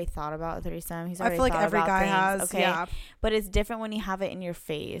thought about a threesome. He's already I feel like every guy has, okay? Yeah. But it's different when you have it in your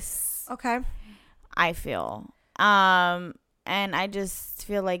face. Okay. I feel. And I just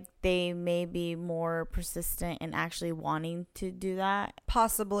feel like they may be more persistent in actually wanting to do that.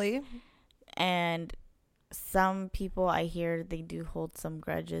 Possibly. And some people I hear, they do hold some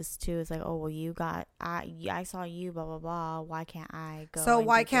grudges too. It's like, oh, well, I saw you, blah, blah, blah. Why can't I go? So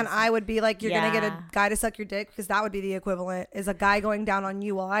why can't I would be like, you're going to get a guy to suck your dick? Because that would be the equivalent, is a guy going down on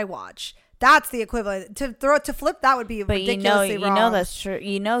you while I watch. That's the equivalent. To flip that would be ridiculously wrong. You know that's true.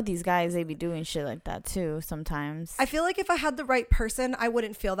 You know these guys, they be doing shit like that too sometimes. I feel like if I had the right person, I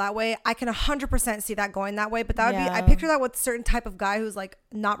wouldn't feel that way. I can 100% see that going that way, but that would be, I picture that with a certain type of guy who's like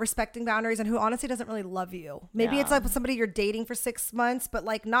not respecting boundaries and who honestly doesn't really love you. Maybe it's like somebody you're dating for 6 months, but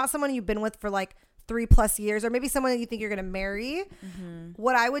like not someone you've been with for like 3+ years, or maybe someone that you think you're going to marry.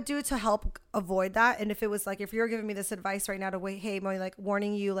 What I would do to help avoid that, and if it was like, if you're giving me this advice right now to wait, hey Mo, like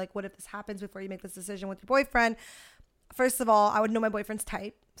warning you, like what if this happens before you make this decision with your boyfriend? First of all, I would know my boyfriend's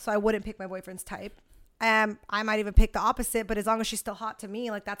type, so I wouldn't pick my boyfriend's type. I might even pick the opposite, but as long as she's still hot to me,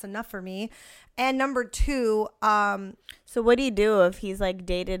 like that's enough for me. And number 2, so what do you do if he's like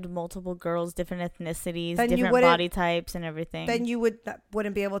dated multiple girls, different ethnicities, different body types and everything? Then you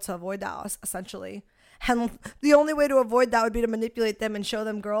wouldn't be able to avoid that, essentially. And the only way to avoid that would be to manipulate them and show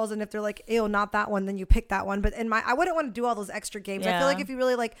them girls. And if they're like, ew, not that one, then you pick that one. But I wouldn't want to do all those extra games. I feel like if you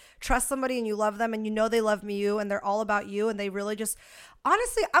really like trust somebody and you love them and you know they love you and they're all about you and they really just,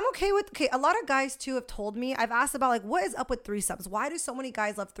 honestly, I'm okay with, a lot of guys too have told me, I've asked about like, what is up with threesomes? Why do so many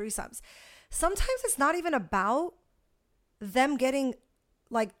guys love threesomes? Sometimes it's not even about them getting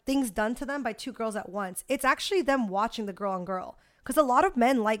like things done to them by 2 girls at once. It's actually them watching the girl on girl. Because a lot of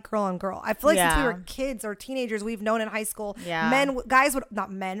men like girl on girl. I feel like since we were kids or teenagers, we've known in high school,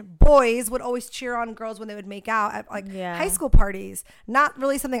 boys would always cheer on girls when they would make out at like high school parties. Not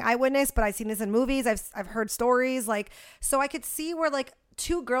really something I witnessed, but I've seen this in movies. I've heard stories, like, so I could see where like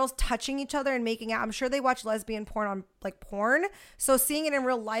 2 girls touching each other and making out. I'm sure they watch lesbian porn on like porn. So seeing it in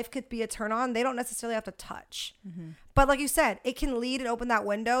real life could be a turn on. They don't necessarily have to touch. But like you said, it can lead and open that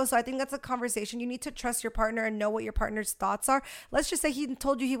window. So I think that's a conversation. You need to trust your partner and know what your partner's thoughts are. Let's just say he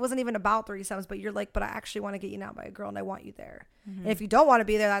told you he wasn't even about threesomes, but you're like, but I actually want to get you out by a girl and I want you there. And if you don't want to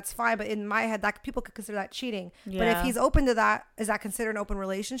be there, that's fine. But in my head, that people could consider that cheating. But if he's open to that, is that considered an open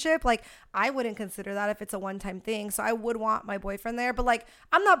relationship? Like, I wouldn't consider that if it's a one-time thing. So I would want my boyfriend there. But like,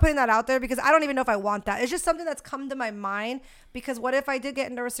 I'm not putting that out there because I don't even know if I want that. It's just something that's come to my mind, because what if I did get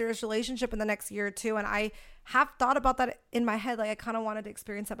into a serious relationship in the next year or 2 and I have thought about that in my head, like I kind of wanted to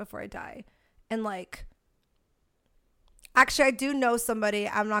experience that before I die. And like, actually I do know somebody,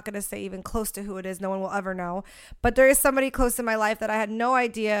 I'm not going to say even close to who it is, no one will ever know, but there is somebody close in my life that I had no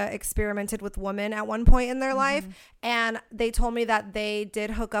idea experimented with women at one point in their life, and they told me that they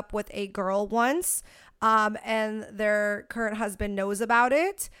did hook up with a girl once. and their current husband knows about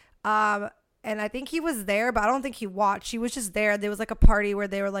it. And I think he was there, but I don't think he watched. He was just there. There was like a party where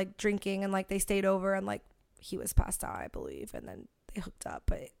they were like drinking and like they stayed over and like he was passed out, I believe. And then they hooked up.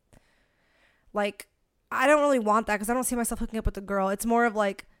 But like, I don't really want that because I don't see myself hooking up with the girl. It's more of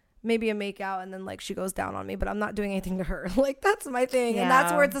like maybe a make out and then like she goes down on me, but I'm not doing anything to her. Like, that's my thing. Yeah. And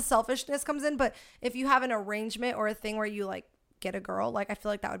that's where the selfishness comes in. But if you have an arrangement or a thing where you like get a girl, like I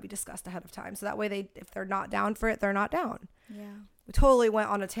feel like that would be discussed ahead of time. So that way if they're not down for it, they're not down. Yeah. We totally went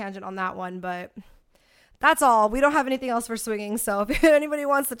on a tangent on that one, but that's all. We don't have anything else for swinging. So if anybody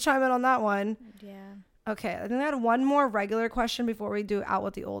wants to chime in on that one. Yeah. Okay. I think I had one more regular question before we do out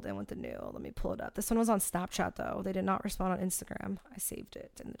with the old, in with the new. Let me pull it up. This one was on Snapchat though. They did not respond on Instagram. I saved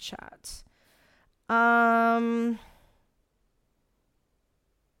it in the chat. That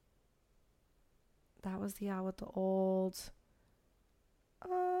was the out with the old.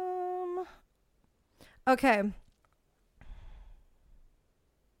 Okay.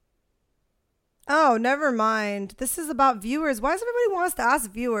 Oh, never mind. This is about viewers. Why does everybody want us to ask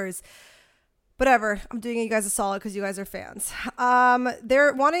viewers? Whatever. I'm doing you guys a solid because you guys are fans.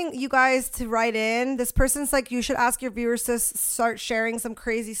 They're wanting you guys to write in. This person's like, you should ask your viewers to start sharing some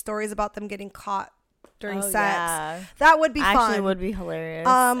crazy stories about them getting caught during sex. Yeah. That would be fun. Actually would be hilarious.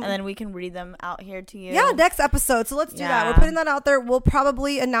 And then we can read them out here to you. Yeah, next episode. So let's do that. We're putting that out there. We'll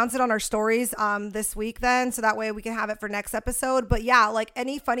probably announce it on our stories this week then. So that way we can have it for next episode. But yeah, like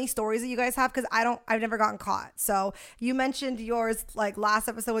any funny stories that you guys have, because I've never gotten caught. So you mentioned yours like last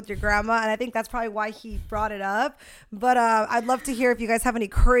episode with your grandma, and I think that's probably why he brought it up. But I'd love to hear if you guys have any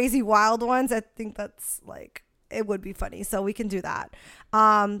crazy wild ones. I think that's like, it would be funny. So we can do that.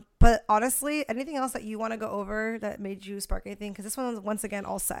 But honestly, anything else that you want to go over that made you spark anything? Because this one was once again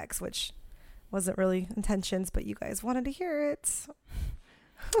all sex, which wasn't really intentions, but you guys wanted to hear it.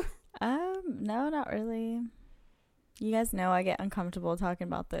 No, not really. You guys know I get uncomfortable talking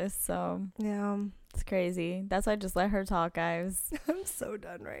about this, so Yeah. it's crazy. That's why I just let her talk, guys. I'm so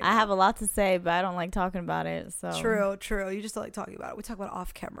done right now. I have a lot to say, but I don't like talking about it. So True. You just don't like talking about it. We talk about it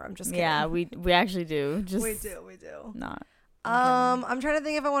off camera. I'm just kidding. yeah, we actually do. Just we do. Not. I'm trying to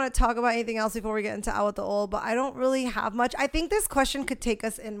think if I want to talk about anything else before we get into out with the old, but I don't really have much. I think this question could take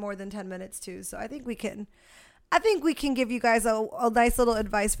us in more than 10 minutes too. So I think we can give you guys a nice little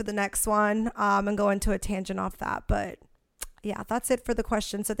advice for the next one, and go into a tangent off that. But yeah, that's it for the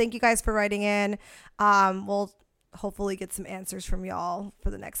question. So thank you guys for writing in. We'll hopefully get some answers from y'all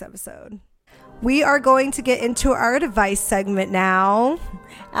for the next episode. We are going to get into our advice segment now.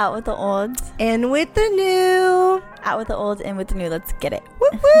 Out with the old. In with the new. Out with the old, in with the new. Let's get it. Woo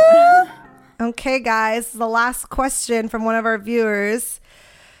woo. Okay, guys. The last question from one of our viewers.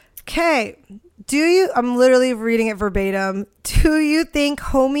 Okay. I'm literally reading it verbatim. Do you think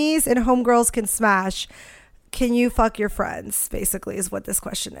homies and homegirls can smash? Can you fuck your friends? Basically is what this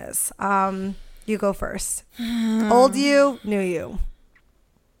question is. You go first. Old you, new you.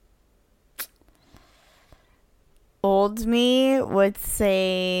 Old me would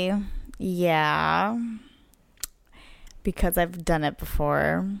say yeah, because I've done it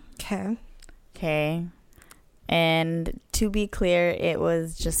before. Okay. And to be clear, it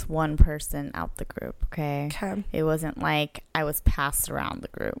was just one person out the group. Okay. It wasn't like I was passed around the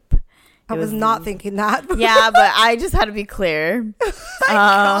group. I was not thinking that. Yeah, but I just had to be clear.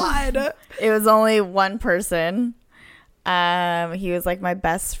 God. It was only one person. He was like my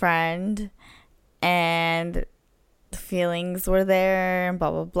best friend, and the feelings were there, and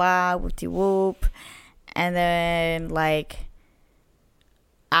blah blah blah, whoop-de-whoop. And then like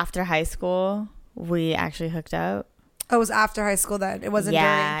after high school, we actually hooked up. Oh, it was after high school then. It wasn't during.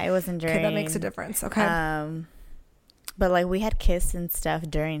 Yeah, it wasn't during. Okay, that makes a difference. Okay. But like we had kissed and stuff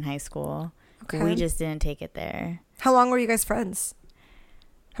during high school. Okay. We just didn't take it there. How long were you guys friends?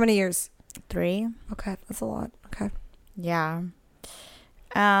 How many years? 3. Okay, that's a lot. Okay. Yeah.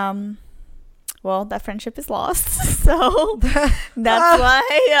 Well, that friendship is lost. So that's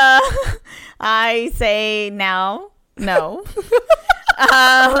why I say now, no.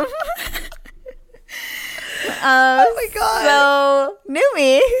 Oh my God. So, new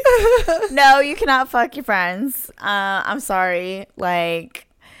me. No, you cannot fuck your friends. I'm sorry. Like,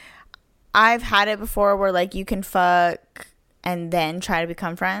 I've had it before where, like, you can fuck and then try to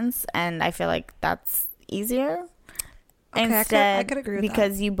become friends. And I feel like that's easier. Okay, Instead, I could agree with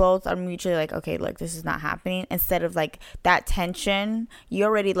because that. you both are mutually like, okay, look, this is not happening. Instead of like that tension, you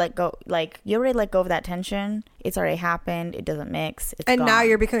already let go of that tension. It's already happened. It doesn't mix. It's and gone. now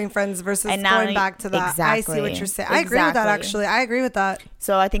you're becoming friends versus And now going back to that. exactly. I see what you're saying. I agree with that, actually. I agree with that.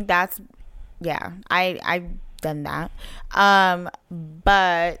 So I think that's, yeah, I've done that.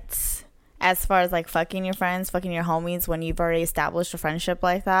 But As far as like fucking your friends, fucking your homies when you've already established a friendship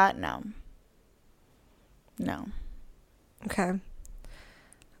like that, no. Okay. What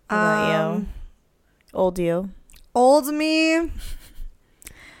about you? Old you. Old me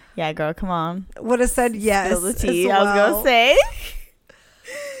Yeah, girl, come on. would have said yes. Spill the tea. Well. I was gonna say.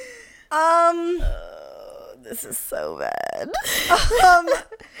 This is so bad.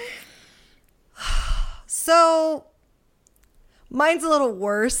 So mine's a little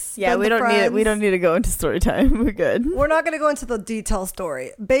worse. Yeah, we don't need to go into story time. We're good. We're not going to go into the detailed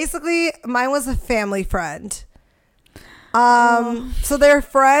story. Basically, mine was a family friend. So they're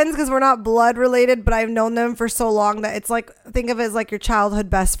friends because we're not blood related, but I've known them for so long that it's like, think of it as like your childhood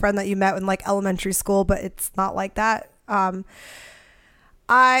best friend that you met in like elementary school, but it's not like that.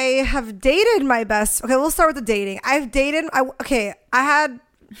 I have dated okay, we'll start with the dating. I had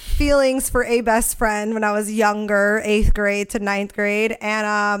feelings for a best friend when I was younger, 8th grade to 9th grade,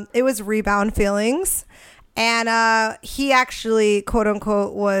 and it was rebound feelings. And he actually, quote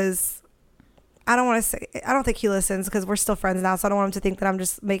unquote, was, I don't think he listens because we're still friends now, so I don't want him to think that I'm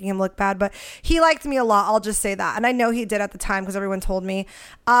just making him look bad, but he liked me a lot. I'll just say that. And I know he did at the time because everyone told me.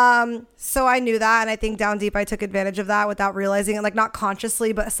 So I knew that. And I think down deep, I took advantage of that without realizing it, like not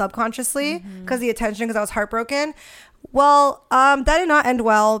consciously, but subconsciously because the attention, because I was heartbroken. Well, that did not end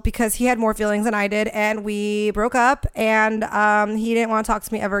well because he had more feelings than I did, and we broke up, and he didn't want to talk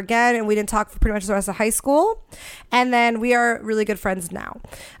to me ever again, and we didn't talk for pretty much the rest of high school. And then we are really good friends now.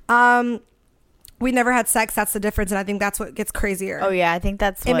 We never had sex. That's the difference. And I think that's what gets crazier. Oh, yeah. I think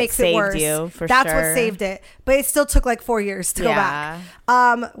that's what makes saved it worse. You, for that's sure. what saved it. But it still took like 4 years to go back.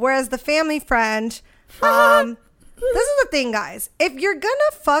 Whereas the family friend, this is the thing, guys. If you're going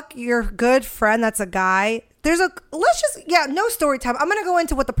to fuck your good friend that's a guy, no story time. I'm going to go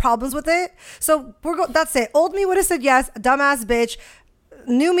into what the problems with it. So that's it. Old me would have said yes. Dumbass bitch.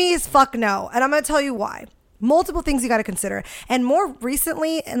 New me is fuck no. And I'm going to tell you why. Multiple things you got to consider. And more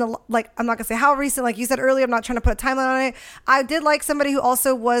recently, I'm not going to say how recent, like you said earlier, I'm not trying to put a timeline on it. I did like somebody who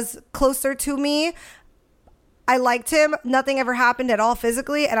also was closer to me. I liked him. Nothing ever happened at all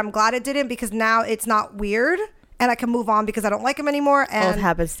physically. And I'm glad it didn't because now it's not weird. And I can move on because I don't like him anymore. And old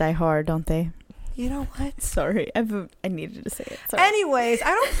habits die hard, don't they? You know what? Sorry. I needed to say it. Sorry. Anyways, I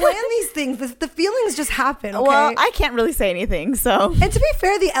don't plan these things. The feelings just happen, okay? Well, I can't really say anything, so. And to be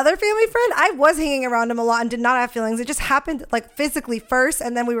fair, the other family friend, I was hanging around him a lot and did not have feelings. It just happened like physically first,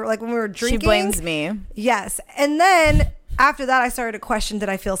 and then we were like, when we were drinking. She blames me. Yes. And then after that, I started to question, did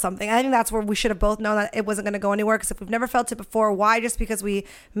I feel something? I think that's where we should have both known that it wasn't going to go anywhere, because if we've never felt it before, why just because we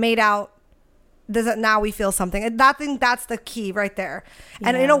made out does it now we feel something? And I think that's the key right there.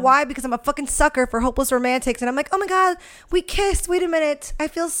 And you know why? Because I'm a fucking sucker for hopeless romantics. And I'm like, oh my God, we kissed. Wait a minute. I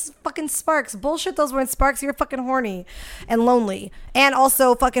feel fucking sparks. Bullshit. Those weren't sparks. You're fucking horny and lonely and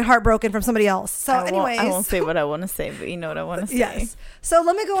also fucking heartbroken from somebody else. So anyways. I won't say what I want to say, but you know what I want to say. Yes. So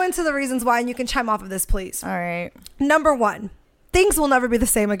let me go into the reasons why, and you can chime off of this, please. All right. Number one, things will never be the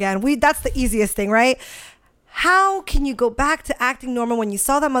same again. That's the easiest thing, right? How can you go back to acting normal when you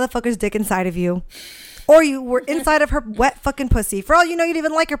saw that motherfucker's dick inside of you? Or you were inside of her wet fucking pussy. For all you know, you didn't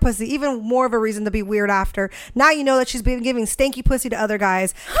even like her pussy. Even more of a reason to be weird after. Now you know that she's been giving stanky pussy to other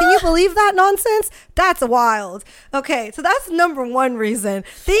guys. Can you believe that nonsense? That's wild. Okay, so that's number one reason.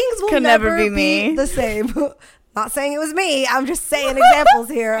 Things will never be the same. Not saying it was me. I'm just saying examples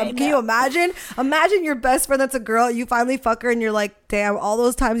here. Can you imagine? Imagine your best friend that's a girl. You finally fuck her and you're like, damn, all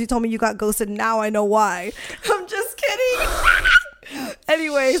those times you told me you got ghosted. Now I know why. I'm just kidding.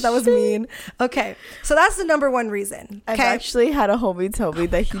 Anyways, that was mean. Okay, so that's the number one reason. Okay? I've actually had a homie tell me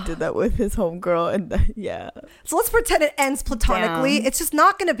that he did that with his homegirl, and yeah. So let's pretend it ends platonically. Damn. It's just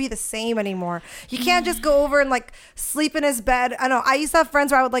not going to be the same anymore. You can't just go over and like sleep in his bed. I know. I used to have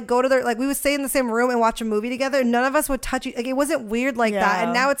friends where I would like go to their, like we would stay in the same room and watch a movie together. None of us would touch it. Like it wasn't weird like that.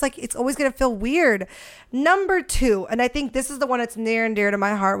 And now it's like it's always going to feel weird. Number two, and I think this is the one that's near and dear to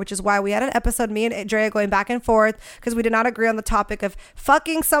my heart, which is why we had an episode, me and Drea going back and forth because we did not agree on the topic of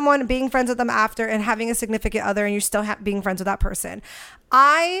fucking someone, being friends with them after, and having a significant other, and you're still being friends with that person.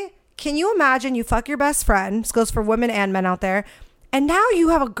 Can you imagine you fuck your best friend? This goes for women and men out there. And now you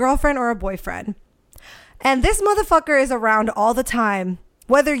have a girlfriend or a boyfriend. And this motherfucker is around all the time.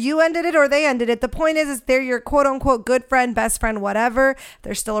 Whether you ended it or they ended it, the point is they're your quote unquote good friend, best friend, whatever.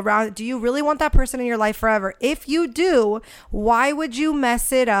 They're still around. Do you really want that person in your life forever? If you do, why would you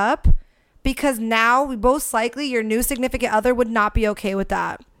mess it up? Because now most likely your new significant other would not be okay with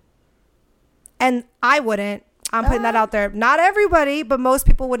that. And I wouldn't. I'm putting that out there. Not everybody, but most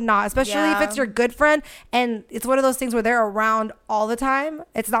people would not, especially if it's your good friend. And it's one of those things where they're around all the time.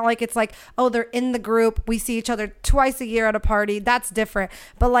 It's not like it's like, oh, they're in the group. We see each other twice a year at a party. That's different.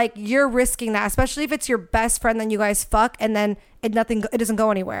 But like you're risking that, especially if it's your best friend, then you guys fuck and then it doesn't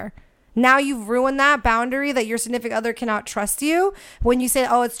go anywhere. Now you've ruined that boundary that your significant other cannot trust you when you say,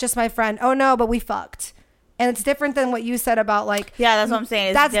 oh, it's just my friend. Oh no, but we fucked. And it's different than what you said about like, yeah, that's what I'm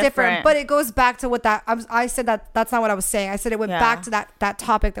saying. That's different. But it goes back to what I said that's not what I was saying. I said it went back to that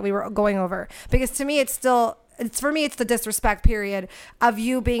topic that we were going over, because to me, it's for me, it's the disrespect period of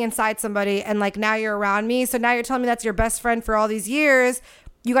you being inside somebody. And like, now you're around me. So now you're telling me that's your best friend for all these years.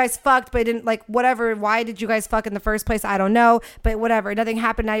 You guys fucked, but it didn't, like, whatever. Why did you guys fuck in the first place? I don't know, but whatever. Nothing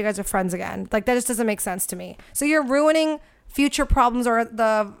happened. Now you guys are friends again. Like, that just doesn't make sense to me. So you're ruining future problems or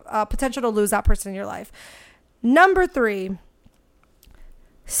the potential to lose that person in your life. Number 3,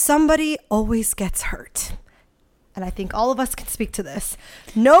 somebody always gets hurt. And I think all of us can speak to this.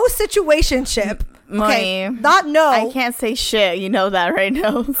 No situationship. Okay, not no. I can't say shit. You know that right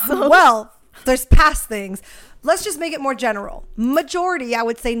now. So. Well, there's past things. Let's just make it more general. Majority, I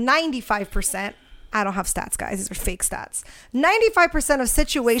would say 95%. I don't have stats, guys. These are fake stats. 95% of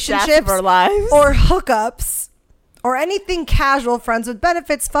situationships or hookups or anything casual, friends with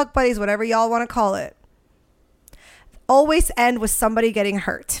benefits, fuck buddies, whatever y'all want to call it, always end with somebody getting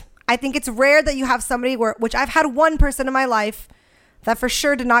hurt. I think it's rare that you have somebody which I've had one person in my life that for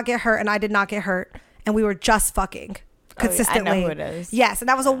sure did not get hurt and I did not get hurt. And we were just fucking consistently. I know who it is. Yes. And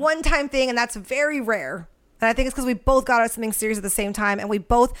that was a one-time thing, and that's very rare. And I think it's because we both got out of something serious at the same time, and we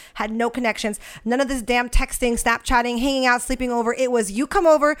both had no connections. None of this damn texting, Snapchatting, hanging out, sleeping over. It was you come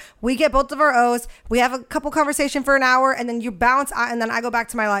over, we get both of our O's, we have a couple conversation for an hour, and then you bounce out, and then I go back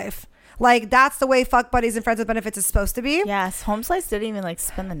to my life. Like, that's the way fuck buddies and friends with benefits is supposed to be. Yes, Home Slice didn't even like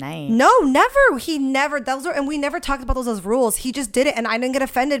spend the night. No, never. He never. And we never talked about those as rules. He just did it, and I didn't get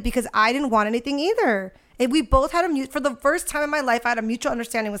offended because I didn't want anything either. And we both had for the first time in my life, I had a mutual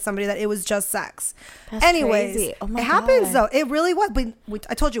understanding with somebody that it was just sex. That's Anyways, crazy. Oh my it happens God. though. It really was.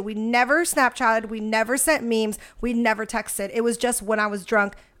 I told you, we never Snapchatted. We never sent memes. We never texted. It was just when I was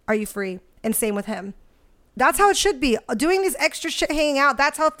drunk, are you free? And same with him. That's how it should be. Doing this extra shit, hanging out,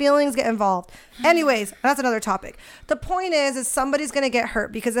 that's how feelings get involved. Anyways, that's another topic. The point is somebody's going to get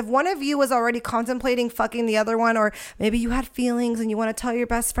hurt, because if one of you was already contemplating fucking the other one, or maybe you had feelings and you want to tell your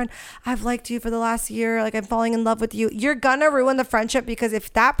best friend, I've liked you for the last year, like I'm falling in love with you, you're going to ruin the friendship, because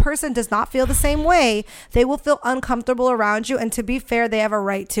if that person does not feel the same way, they will feel uncomfortable around you. And to be fair, they have a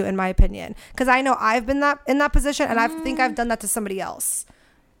right to, in my opinion, because I know I've been in that position, and I think I've done that to somebody else.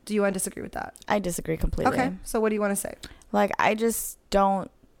 Do you want to disagree with that? I disagree completely. Okay. So what do you want to say? Like, I just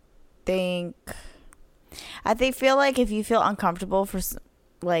don't think... I feel like if you feel uncomfortable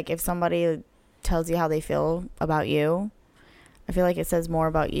if somebody tells you how they feel about you, I feel like it says more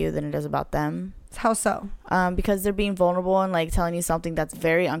about you than it does about them. How so? Because they're being vulnerable and like telling you something that's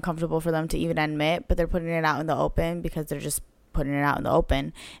very uncomfortable for them to even admit, but they're putting it out in the open because they're just putting it out in the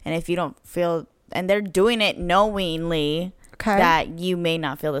open. And if you don't feel... And they're doing it knowingly... Okay. That you may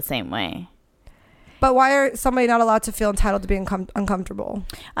not feel the same way. But why are somebody not allowed to feel entitled to being uncomfortable?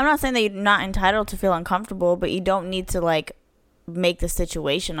 I'm not saying that you're not entitled to feel uncomfortable, but you don't need to like make the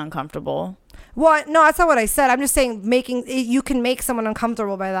situation uncomfortable. Well, no, that's not what I said. I'm just saying you can make someone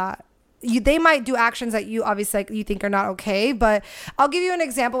uncomfortable by that. They might do actions that you obviously like, you think are not okay, but I'll give you an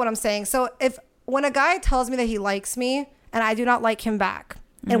example of what I'm saying. So when a guy tells me that he likes me and I do not like him back,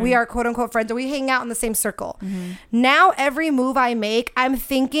 and we are quote unquote friends, or we hang out in the same circle. Now every move I make, I'm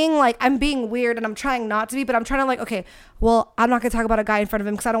thinking like I'm being weird, and I'm trying not to be, but I'm trying to like, okay, well, I'm not gonna talk about a guy in front of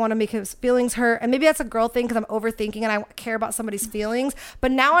him because I don't want to make his feelings hurt. And maybe that's a girl thing because I'm overthinking and I care about somebody's feelings. But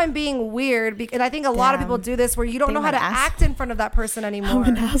now I'm being weird, and I think a lot of people do this where you don't know how to act in front of that person anymore. I'm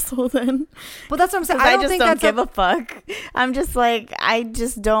an asshole then. But that's what I'm saying. I just don't give a fuck. I'm just like, I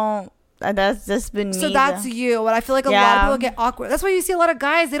just don't. That's just been me. So that's you. And I feel like a lot of people get awkward. That's why you see a lot of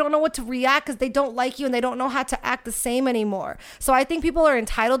guys, they don't know what to react because they don't like you and they don't know how to act the same anymore. So I think people are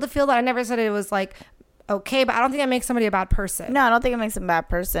entitled to feel that. I never said it was like okay, but I don't think that makes somebody a bad person. No, I don't think it makes them a bad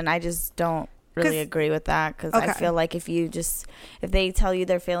person. I just don't really agree with that, because I feel like if they tell you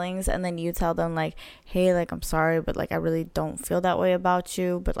their feelings and then you tell them like, hey, like I'm sorry, but like I really don't feel that way about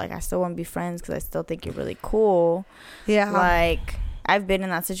you, but like I still want to be friends because I still think you're really cool. Yeah. Like, I've been in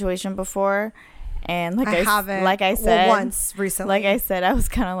that situation before, and like I said once recently. Like I said, I was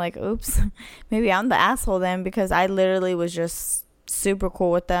kind of like, oops, maybe I'm the asshole then, because I literally was just super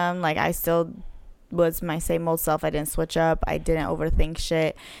cool with them. Like, I still was my same old self. I didn't switch up. I didn't overthink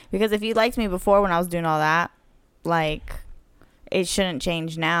shit, because if you liked me before when I was doing all that, like, it shouldn't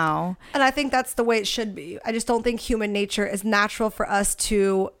change now. And I think that's the way it should be. I just don't think human nature is natural for us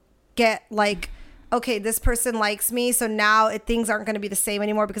to get like, okay, this person likes me, so now things aren't going to be the same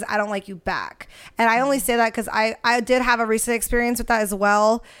anymore because I don't like you back. And I only say that because I did have a recent experience with that as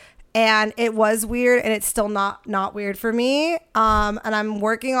well. And it was weird, and it's still not weird for me. And I'm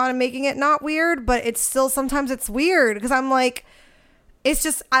working on making it not weird, but it's still, sometimes it's weird because I'm like, it's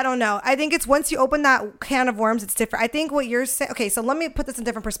just, I don't know. I think it's once you open that can of worms, it's different. I think what you're saying, okay, so let me put this in a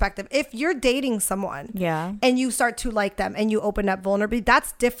different perspective. If you're dating someone and you start to like them and you open up vulnerably,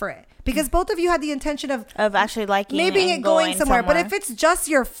 that's different. Because both of you had the intention of actually liking maybe and going somewhere. But if it's just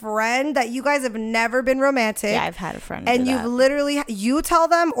your friend that you guys have never been romantic. Yeah, I've had a friend and do you've that. literally, you tell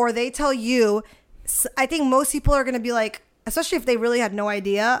them or they tell you, I think most people are going to be like, especially if they really had no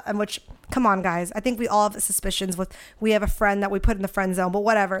idea, and which, come on guys, I think we all have suspicions with, we have a friend that we put in the friend zone, but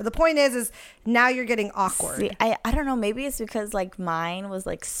whatever. The point is now you're getting awkward. See, I don't know, maybe it's because like mine was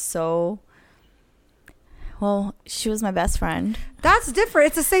like so, well, she was my best friend. That's different.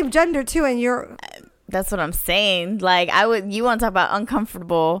 It's the same gender too, and you're, that's what I'm saying. Like you want to talk about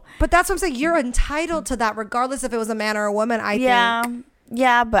uncomfortable, but that's what I'm saying, you're entitled to that regardless if it was a man or a woman. I think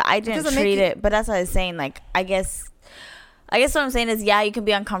yeah, but I didn't treat it, but that's what I was saying. Like I guess what I'm saying is, yeah, you can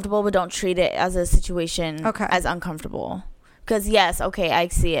be uncomfortable, but don't treat it as a situation as uncomfortable. Because yes, okay, I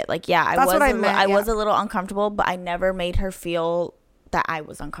see it. Like, yeah, I was a little uncomfortable, but I never made her feel that I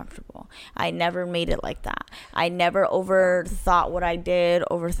was uncomfortable. I never made it like that. I never overthought what I did,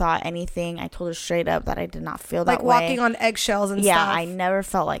 overthought anything. I told her straight up that I did not feel that way. Like walking on eggshells and stuff. Yeah, I never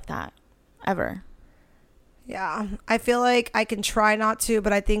felt like that, ever. Yeah, I feel like I can try not to,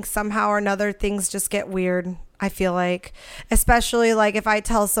 but I think somehow or another things just get weird. I feel like, especially like if I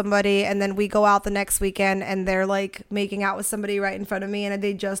tell somebody and then we go out the next weekend and they're like making out with somebody right in front of me and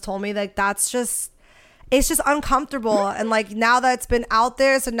they just told me, like, that's just, it's just uncomfortable. And like now that it's been out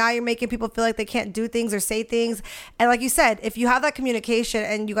there, so now you're making people feel like they can't do things or say things. And like you said, if you have that communication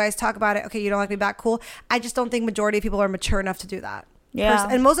and you guys talk about it, okay, you don't like me back, cool. I just don't think majority of people are mature enough to do that. Yeah.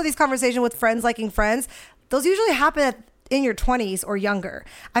 And most of these conversations with friends liking friends, those usually happen in your 20s or younger.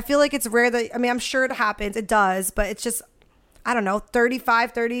 I feel like it's rare that, I mean, I'm sure it happens, it does, but it's just, I don't know, 30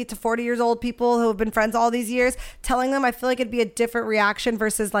 to 40 years old people who have been friends all these years, telling them, I feel like it'd be a different reaction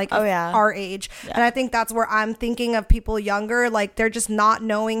versus like our age. Yeah. And I think that's where I'm thinking of people younger, like they're just not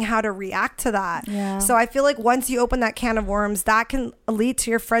knowing how to react to that. Yeah. So I feel like once you open that can of worms, that can lead to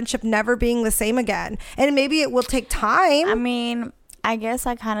your friendship never being the same again. And maybe it will take time. I mean, I guess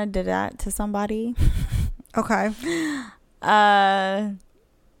I kind of did that to somebody. Okay.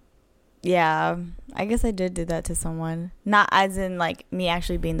 Yeah, I guess I did do that to someone. Not as in like me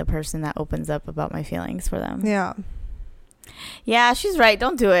actually being the person that opens up about my feelings for them. Yeah. Yeah, she's right.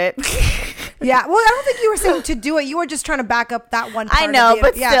 Don't do it. Yeah. Well, I don't think you were saying to do it. You were just trying to back up that one part. I know,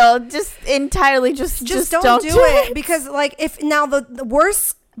 but still, just entirely, just don't do it. Because like if now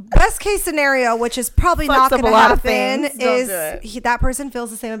the best case scenario, which is probably not going to happen, is that person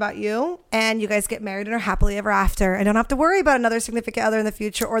feels the same about you and you guys get married and are happily ever after and don't have to worry about another significant other in the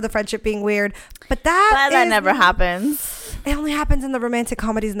future or the friendship being weird. But that never happens. It only happens in the romantic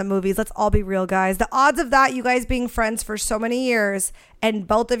comedies and the movies. Let's all be real, guys. The odds of that, you guys being friends for so many years and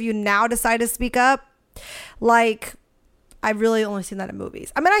both of you now decide to speak up, like, I've really only seen that in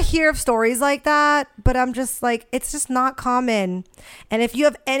movies. I mean, I hear of stories like that, but I'm just like, it's just not common. And if you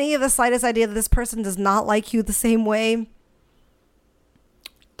have any of the slightest idea that this person does not like you the same way,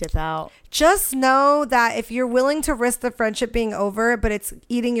 dip out. Just know that if you're willing to risk the friendship being over, but it's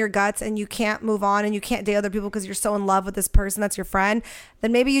eating your guts and you can't move on and you can't date other people because you're so in love with this person that's your friend,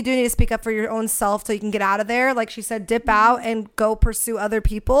 then maybe you do need to speak up for your own self so you can get out of there. Like she said, dip out and go pursue other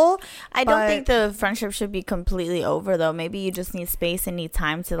people. I don't think the friendship should be completely over though. Maybe you just need space and need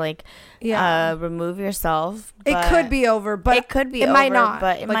time to like remove yourself. It could be over, but it could be it over, might not.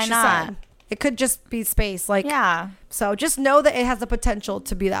 But it might not. Said. It could just be space. Like, yeah. So just know that it has the potential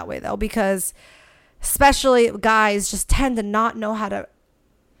to be that way though, because especially guys just tend to not know how to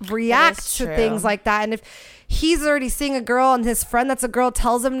react to things like that. And if he's already seeing a girl and his friend that's a girl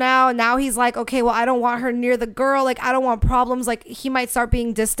tells him now he's like, okay, well, I don't want her near the girl. Like, I don't want problems. Like, he might start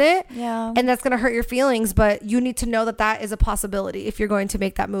being distant. Yeah. And that's going to hurt your feelings. But you need to know that that is a possibility if you're going to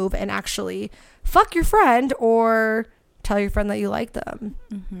make that move and actually fuck your friend or tell your friend that you like them.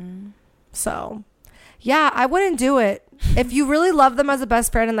 Mm-hmm. So, yeah, I wouldn't do it. If you really love them as a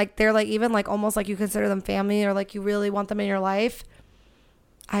best friend and like they're like even like almost like you consider them family or like you really want them in your life,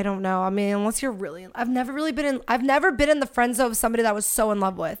 I don't know. I mean, unless you're really, I've never been in the friend zone of somebody that I was so in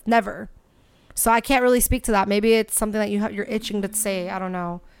love with. Never. So I can't really speak to that. Maybe it's something that you're itching to say. I don't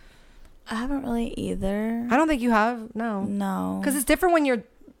know. I haven't really either. I don't think you have. No, because it's different when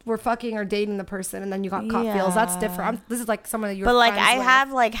we're fucking or dating the person and then you got caught feels. That's different. This is like someone that you're. But like I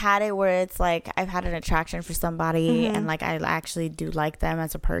have like had it where it's like I've had an attraction for somebody and like I actually do like them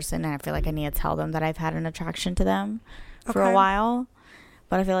as a person, and I feel like I need to tell them that I've had an attraction to them for a while.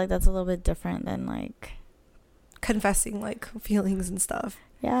 But I feel like that's a little bit different than like confessing like feelings and stuff.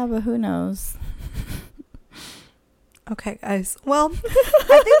 Yeah, but who knows? Okay, guys. Well, I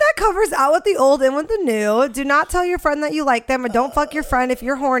think that covers out with the old and with the new. Do not tell your friend that you like them, or don't fuck your friend if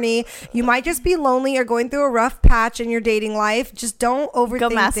you're horny. You might just be lonely or going through a rough patch in your dating life. Just don't overthink Go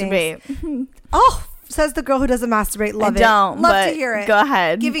masturbate. Things. Oh, says the girl who doesn't masturbate. Love it. Don't. Love to hear it. Go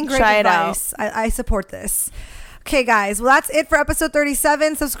ahead. Giving great advice. I support this. Okay, guys. Well, that's it for episode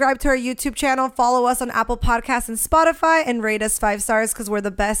 37. Subscribe to our YouTube channel. Follow us on Apple Podcasts and Spotify, and rate us 5 stars because we're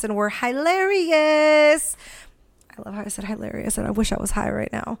the best and we're hilarious. I love how I said hilarious, and I wish I was high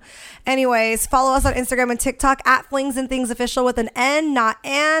right now. Anyways, follow us on Instagram and TikTok at Flings and Things Official with an N, not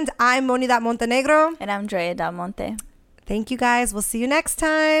and. I'm Moni that Montenegro. And I'm Drea Del Monte. Thank you, guys. We'll see you next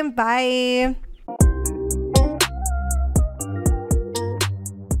time. Bye.